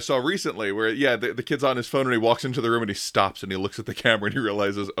one that I saw recently, where the kid's on his phone and he walks into the room and he stops and he looks at the camera and he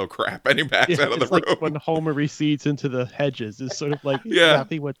realizes, oh crap, and he backs out of the room. When Homer recedes into the hedges, is sort of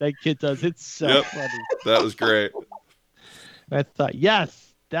exactly what that kid does. It's so funny. That was great. I thought,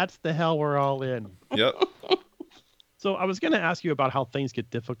 yes, that's the hell we're all in. Yep. So I was going to ask you about how things get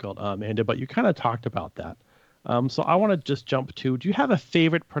difficult, Amanda, but you kind of talked about that. So I want to just jump to, do you have a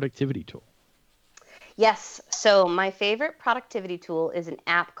favorite productivity tool? Yes. So my favorite productivity tool is an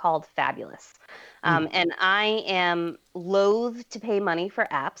app called Fabulous. And I am loath to pay money for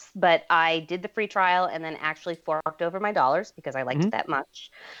apps, but I did the free trial and then actually forked over my dollars because I liked it that much.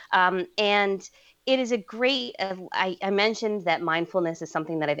 And it is a great, I mentioned that mindfulness is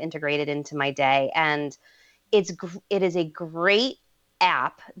something that I've integrated into my day, and it is a great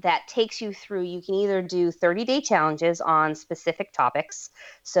app that takes you through. You can either do 30-day challenges on specific topics.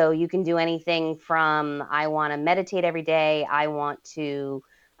 So you can do anything from, I want to meditate every day. I want to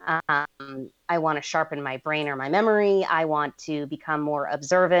sharpen my brain or my memory. I want to become more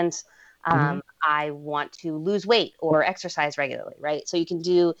observant. I want to lose weight or exercise regularly, right? So you can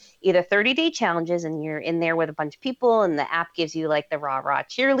do either 30-day challenges and you're in there with a bunch of people and the app gives you the rah-rah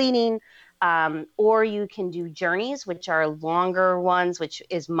cheerleading. Or you can do journeys, which are longer ones, which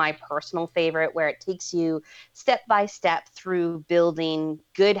is my personal favorite, where it takes you step by step through building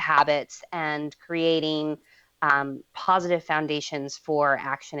good habits and creating positive foundations for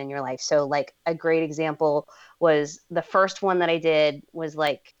action in your life. So a great example was the first one that I did was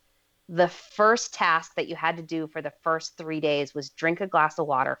the first task that you had to do for the first 3 days was drink a glass of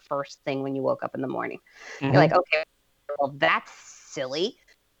water first thing when you woke up in the morning. You're like, okay, well, that's silly.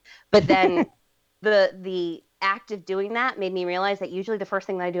 But then the act of doing that made me realize that usually the first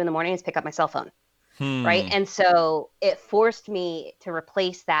thing that I do in the morning is pick up my cell phone. Right. And so it forced me to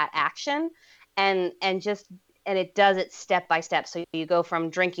replace that action and it does it step by step. So you go from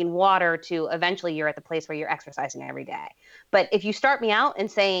drinking water to eventually you're at the place where you're exercising every day. But if you start me out and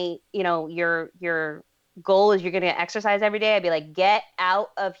say, your goal is you're going to exercise every day, I'd be like, get out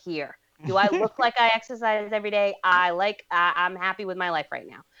of here. Do I look like I exercise every day? I'm happy with my life right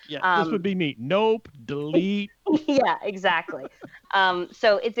now. Yeah, this would be me. Nope, delete. Yeah, exactly.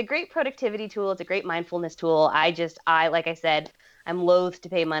 So it's a great productivity tool. It's a great mindfulness tool. Like I said, I'm loath to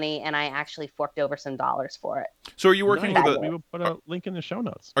pay money, and I actually forked over some dollars for it. So are you working Nice. with We will put a link in the show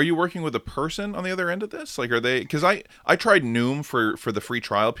notes. Are you working with a person on the other end of this? Like, are they? Because I tried Noom for the free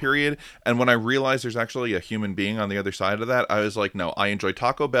trial period, and when I realized there's actually a human being on the other side of that, I was like, no, I enjoy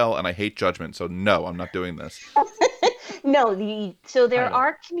Taco Bell and I hate judgment, so no, I'm not doing this. No, so there Title.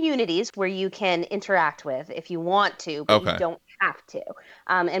 are communities where you can interact with if you want to, but you Okay. don't have to.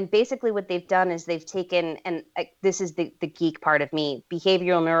 And basically, what they've done is they've taken, and this is the geek part of me,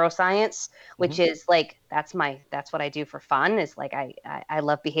 behavioral neuroscience, which is like that's what I do for fun. Is like I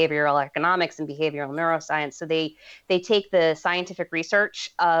love behavioral economics and behavioral neuroscience. So they take the scientific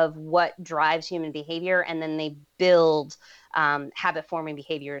research of what drives human behavior, and then they build habit forming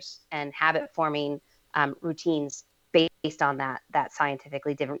behaviors and habit forming routines based on that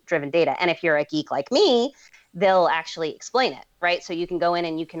scientifically driven data. And if you're a geek like me, they'll actually explain it, right? So you can go in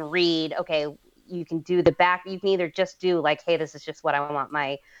and you can read, okay, you can do you can either just do like, hey, this is just what I want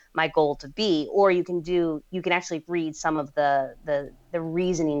my goal to be, or you can actually read some of the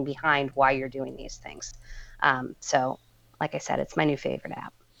reasoning behind why you're doing these things. So like I said, it's my new favorite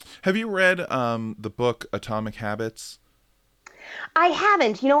app. Have you read the book Atomic Habits? I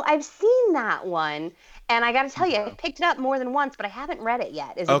haven't. I've seen that one, and I got to tell you, I picked it up more than once, but I haven't read it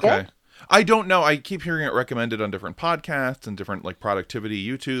yet. Is it Okay. good? I don't know. I keep hearing it recommended on different podcasts and different like productivity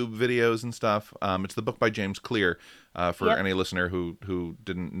YouTube videos and stuff. It's the book by James Clear, for Yep. any listener who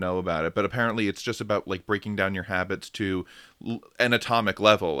didn't know about it. But apparently, it's just about like breaking down your habits to an atomic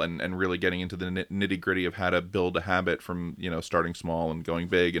level and really getting into the nitty gritty of how to build a habit from starting small and going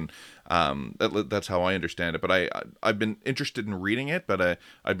big. And that's how I understand it. But I've been interested in reading it, but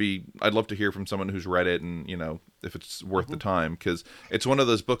I'd love to hear from someone who's read it and if it's worth the time, because it's one of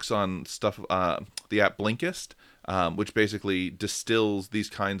those books on stuff, the app Blinkist, which basically distills these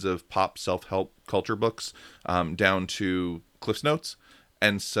kinds of pop self-help culture books down to Cliff's Notes.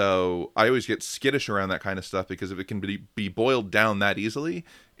 And so I always get skittish around that kind of stuff, because if it can be boiled down that easily,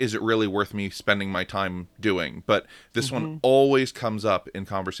 is it really worth me spending my time doing? But this one always comes up in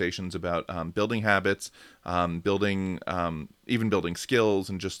conversations about building habits, building skills,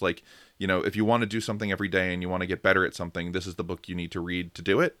 and just like, if you want to do something every day and you want to get better at something, this is the book you need to read to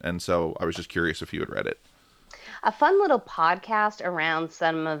do it. And so I was just curious if you had read it. A fun little podcast around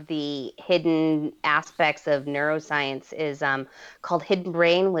some of the hidden aspects of neuroscience is called Hidden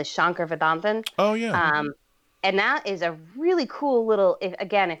Brain with Shankar Vedantam. Oh yeah. And that is a really cool little,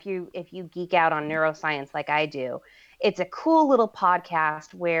 if you geek out on neuroscience like I do, it's a cool little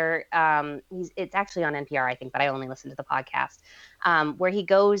podcast where it's actually on NPR, I think, but I only listen to the podcast, where he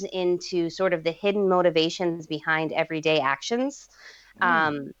goes into sort of the hidden motivations behind everyday actions.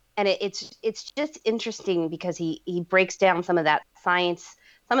 And it's just interesting because he breaks down some of that science,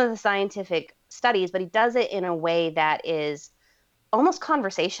 some of the scientific studies, but he does it in a way that is almost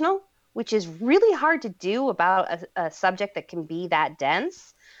conversational, which is really hard to do about a subject that can be that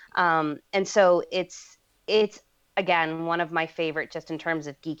dense. And so it's again one of my favorite, just in terms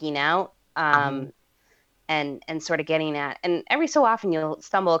of geeking out, and sort of getting at. And every so often you'll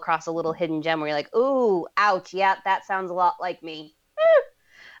stumble across a little hidden gem where you're like, "Ooh, ouch! Yeah, that sounds a lot like me."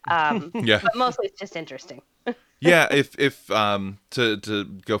 Yeah. But mostly it's just interesting. Yeah, if to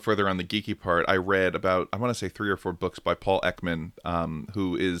go further on the geeky part, I read about, I want to say 3 or 4 books by Paul Ekman,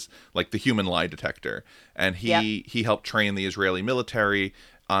 who is like the human lie detector, and he helped train the Israeli military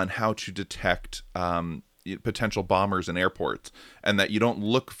on how to detect potential bombers in airports, and that you don't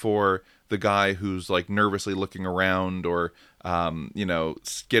look for the guy who's like nervously looking around or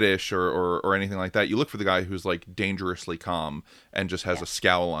skittish or anything like that. You look for the guy who's like dangerously calm and just has a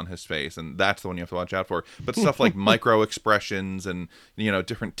scowl on his face, and that's the one you have to watch out for. But stuff like micro expressions and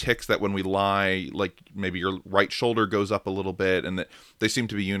different tics that when we lie, like maybe your right shoulder goes up a little bit, and that they seem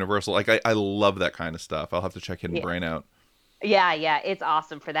to be universal. Like I love that kind of stuff. I'll have to check Hidden Brain out. Yeah, it's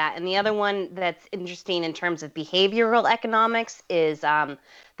awesome for that. And the other one that's interesting in terms of behavioral economics is the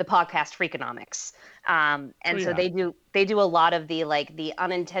podcast Freakonomics. So they do a lot of the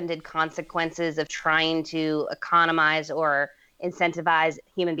unintended consequences of trying to economize or incentivize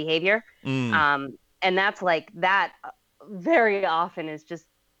human behavior. And that's like that very often is just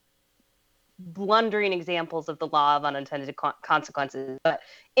blundering examples of the law of unintended consequences, but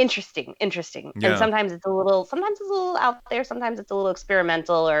interesting. Yeah. And sometimes it's a little out there, sometimes it's a little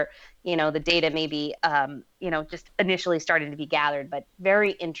experimental, or the data maybe just initially starting to be gathered, but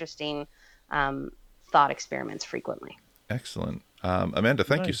very interesting thought experiments frequently. Excellent. Amanda,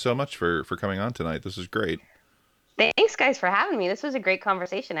 thank you so much for coming on tonight. This is great. Thanks, guys, for having me. This was a great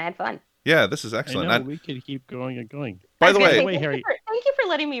conversation. I had fun. Yeah, this is excellent. I know, we could keep going and going. By the way, thank you for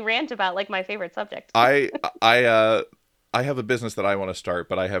letting me rant about like my favorite subject. I I have a business that I want to start,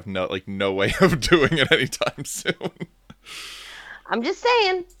 but I have no way of doing it anytime soon. I'm just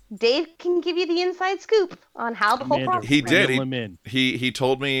saying, Dave can give you the inside scoop on how the whole Amanda, process He went. did. reel him in. He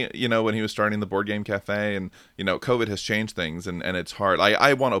told me, when he was starting the board game cafe, and COVID has changed things, and it's hard.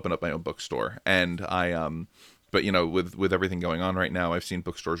 I want to open up my own bookstore, and but with everything going on right now, I've seen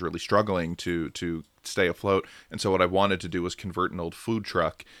bookstores really struggling to stay afloat. And so what I wanted to do was convert an old food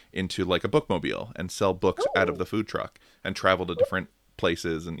truck into like a bookmobile and sell books out of the food truck and travel to different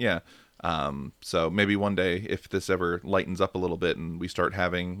places. And yeah. So maybe one day, if this ever lightens up a little bit and we start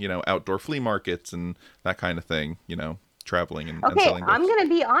having, outdoor flea markets and that kind of thing, traveling and Okay, selling books. I'm going to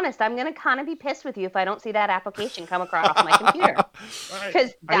be honest. I'm going to kind of be pissed with you if I don't see that application come across my computer.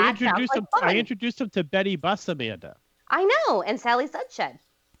 Because that sounds like fun. I introduced him to Betty Buss, Amanda. I know, and Sally Sudshed.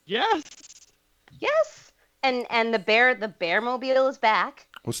 Yes. Yes, and the Bearmobile is back.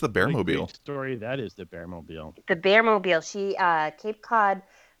 What's the What a Bearmobile? great story that is, the Bearmobile. The Bearmobile. She Cape Cod.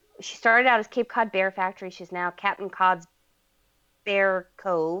 She started out as Cape Cod Bear Factory. She's now Captain Cod's Bear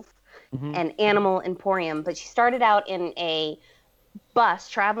Cove and Animal Emporium. But she started out in a bus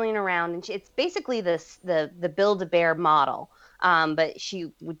traveling around, and it's basically the Build-A-Bear model. But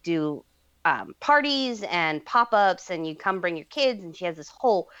she would do parties and pop-ups, and you come bring your kids, and she has this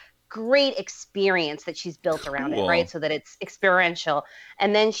whole great experience that she's built around it, right? So that it's experiential.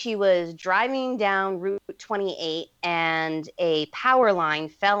 And then she was driving down Route 28, and a power line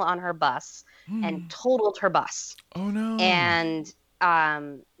fell on her bus and totaled her bus. Oh no! And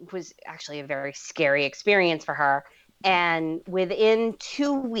was actually a very scary experience for her. And within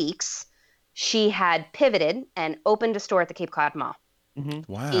 2 weeks, she had pivoted and opened a store at the Cape Cod Mall.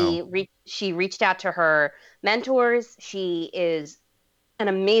 Wow! She reached out to her mentors. She is an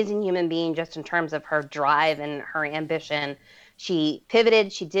amazing human being just in terms of her drive and her ambition. She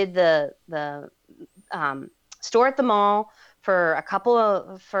pivoted. She did the store at the mall for I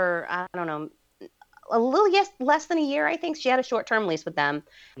don't know, a little less than a year. I think she had a short-term lease with them.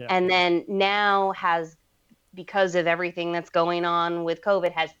 Yeah. And then now has, because of everything that's going on with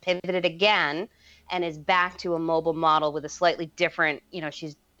COVID, has pivoted again and is back to a mobile model with a slightly different, I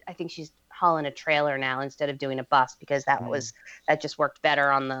think she's hauling a trailer now instead of doing a bus, because that just worked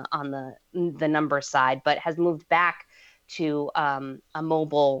better on the number side, but has moved back to a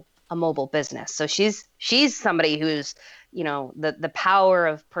mobile business. So she's somebody who's, the power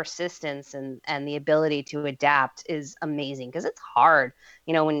of persistence and the ability to adapt is amazing, because it's hard.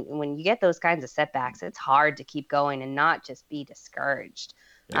 When you get those kinds of setbacks, it's hard to keep going and not just be discouraged.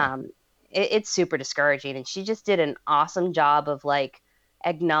 Yeah. It's super discouraging, and she just did an awesome job of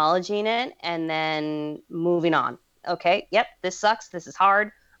acknowledging it and then moving on. Okay, yep, this sucks, this is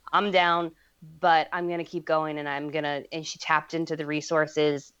hard, I'm down, but I'm going to keep going, and she tapped into the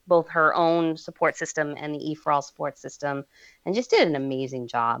resources, both her own support system and the EforAll support system, and just did an amazing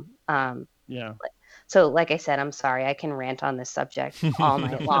job. Yeah. So like I said, I'm sorry, I can rant on this subject all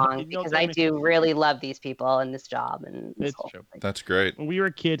night long because I do really love these people and this job. And this whole thing. That's great. When we were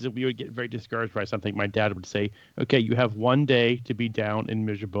kids and we would get very discouraged by something, my dad would say, okay, you have one day to be down and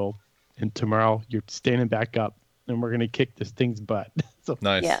miserable, and tomorrow you're standing back up and we're going to kick this thing's butt. So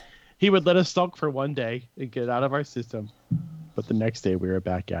nice. Yeah. He would let us sulk for one day and get it out of our system. But the next day we were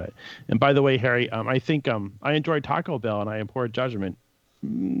back at it. And by the way, Harry, I think I enjoyed Taco Bell and I Implore Judgment.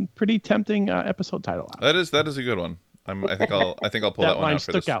 Pretty tempting episode title. That is a good one. I think I'll pull that one out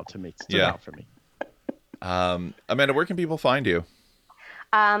for this. Stuck out for me. Amanda, where can people find you?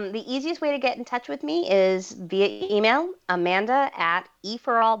 The easiest way to get in touch with me is via email,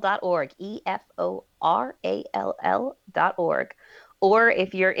 amanda@eforall.org, EFORALL.org. Or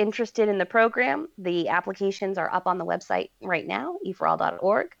if you're interested in the program, the applications are up on the website right now,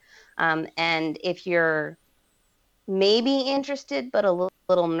 EforAll.org. And if you're maybe interested but a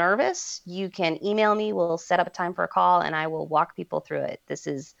little nervous, you can email me. We'll set up a time for a call and I will walk people through it.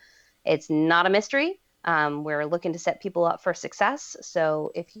 It's not a mystery. We're looking to set people up for success.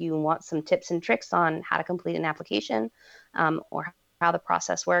 So if you want some tips and tricks on how to complete an application or how the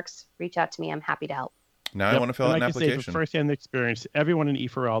process works, reach out to me. I'm happy to help. Now I want to fill out an application. Say, from first-hand experience, everyone in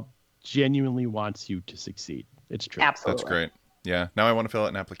EforAll genuinely wants you to succeed. It's true. Absolutely. That's great. Yeah. Now I want to fill out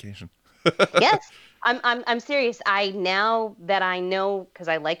an application. Yes, I'm serious. Now that I know, because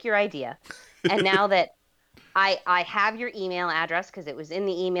I like your idea, and now that I have your email address because it was in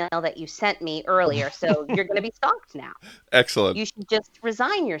the email that you sent me earlier, so you're going to be stalked now. Excellent. You should just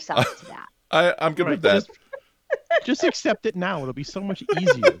resign yourself to that. I'm good with that. Just accept it now. It'll be so much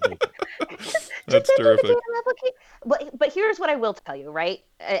easier. That's terrific. But here's what I will tell you, right?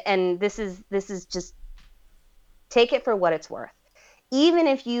 And this is just take it for what it's worth. Even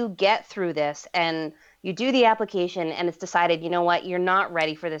if you get through this and You do the application and it's decided, you know what, you're not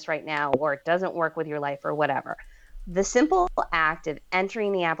ready for this right now, or it doesn't work with your life or whatever. The simple act of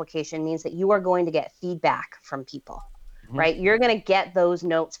entering the application means that you are going to get feedback from people, right? You're going to get those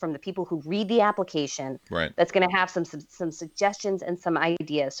notes from the people who read the application. Right. That's going to have some suggestions and some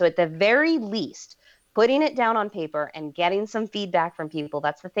ideas. So at the very least, putting it down on paper and getting some feedback from people,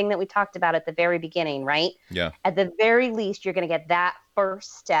 that's the thing that we talked about at the very beginning, right? Yeah. At the very least, you're going to get that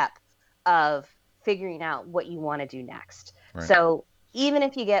first step of figuring out what you want to do next. Right. So even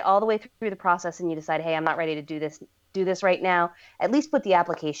if you get all the way through the process and you decide, hey, I'm not ready to do this right now, at least put the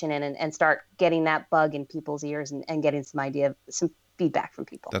application in and start getting that bug in people's ears and getting some feedback from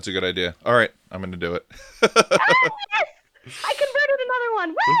people. That's a good idea. All right, I'm going to do it. Yes! I converted another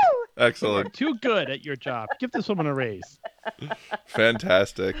one. Woo! Excellent. Too good at your job. Give this woman a raise.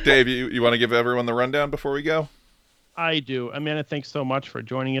 Fantastic. Dave, you want to give everyone the rundown before we go? I do. Amanda, thanks so much for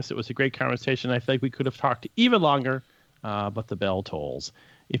joining us. It was a great conversation. I feel like we could have talked even longer, but the bell tolls.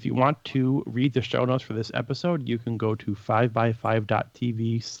 If you want to read the show notes for this episode, you can go to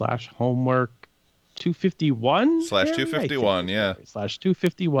 5by5.tv/homework 251 /251, yeah.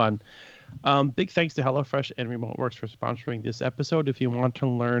 /251. Big thanks to HelloFresh and RemoteWorks for sponsoring this episode. If you want to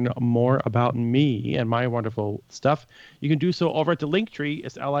learn more about me and my wonderful stuff, you can do so over at the Linktree.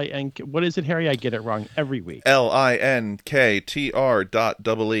 It's LINK. What is it, Harry? I get it wrong every week.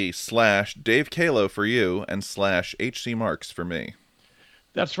 LINKTR.ee/Dave Kalo for you and /HC Marks for me.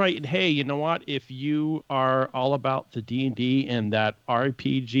 That's right. And hey, you know what? If you are all about the D&D and that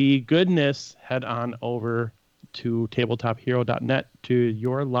RPG goodness, head on over to tabletopHero.net to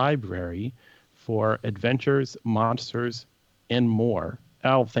your library for adventures, monsters, and more.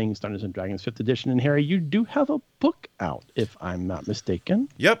 All things Dungeons and Dragons 5th edition. And Harry, you do have a book out, if I'm not mistaken.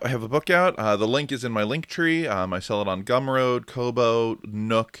 Yep, I have a book out. The link is in my link tree. I sell it on Gumroad, Kobo,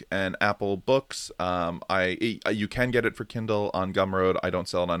 Nook, and Apple Books. You can get it for Kindle on Gumroad. I don't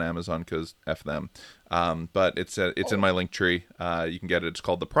sell it on Amazon because F them. But it's in my link tree. You can get it. It's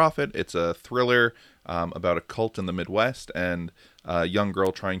called The Prophet. It's a thriller about a cult in the Midwest and a young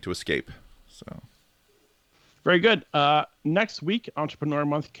girl trying to escape. So. Very good. Next week, Entrepreneur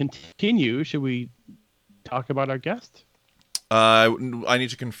Month continues. Should we talk about our guest? I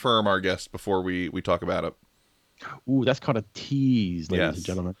need to confirm our guest before we talk about it. Ooh, that's called a tease, ladies and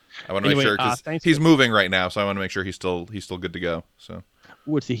gentlemen. I want to make sure because he's moving right now, so I want to make sure he's still good to go. So,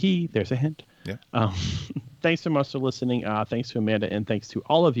 it's a he. There's a hint. Yeah. Thanks so much for listening. Thanks to Amanda, and thanks to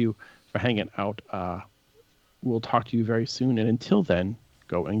all of you for hanging out. We'll talk to you very soon, and until then,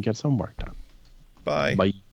 go and get some work done. Bye. Bye.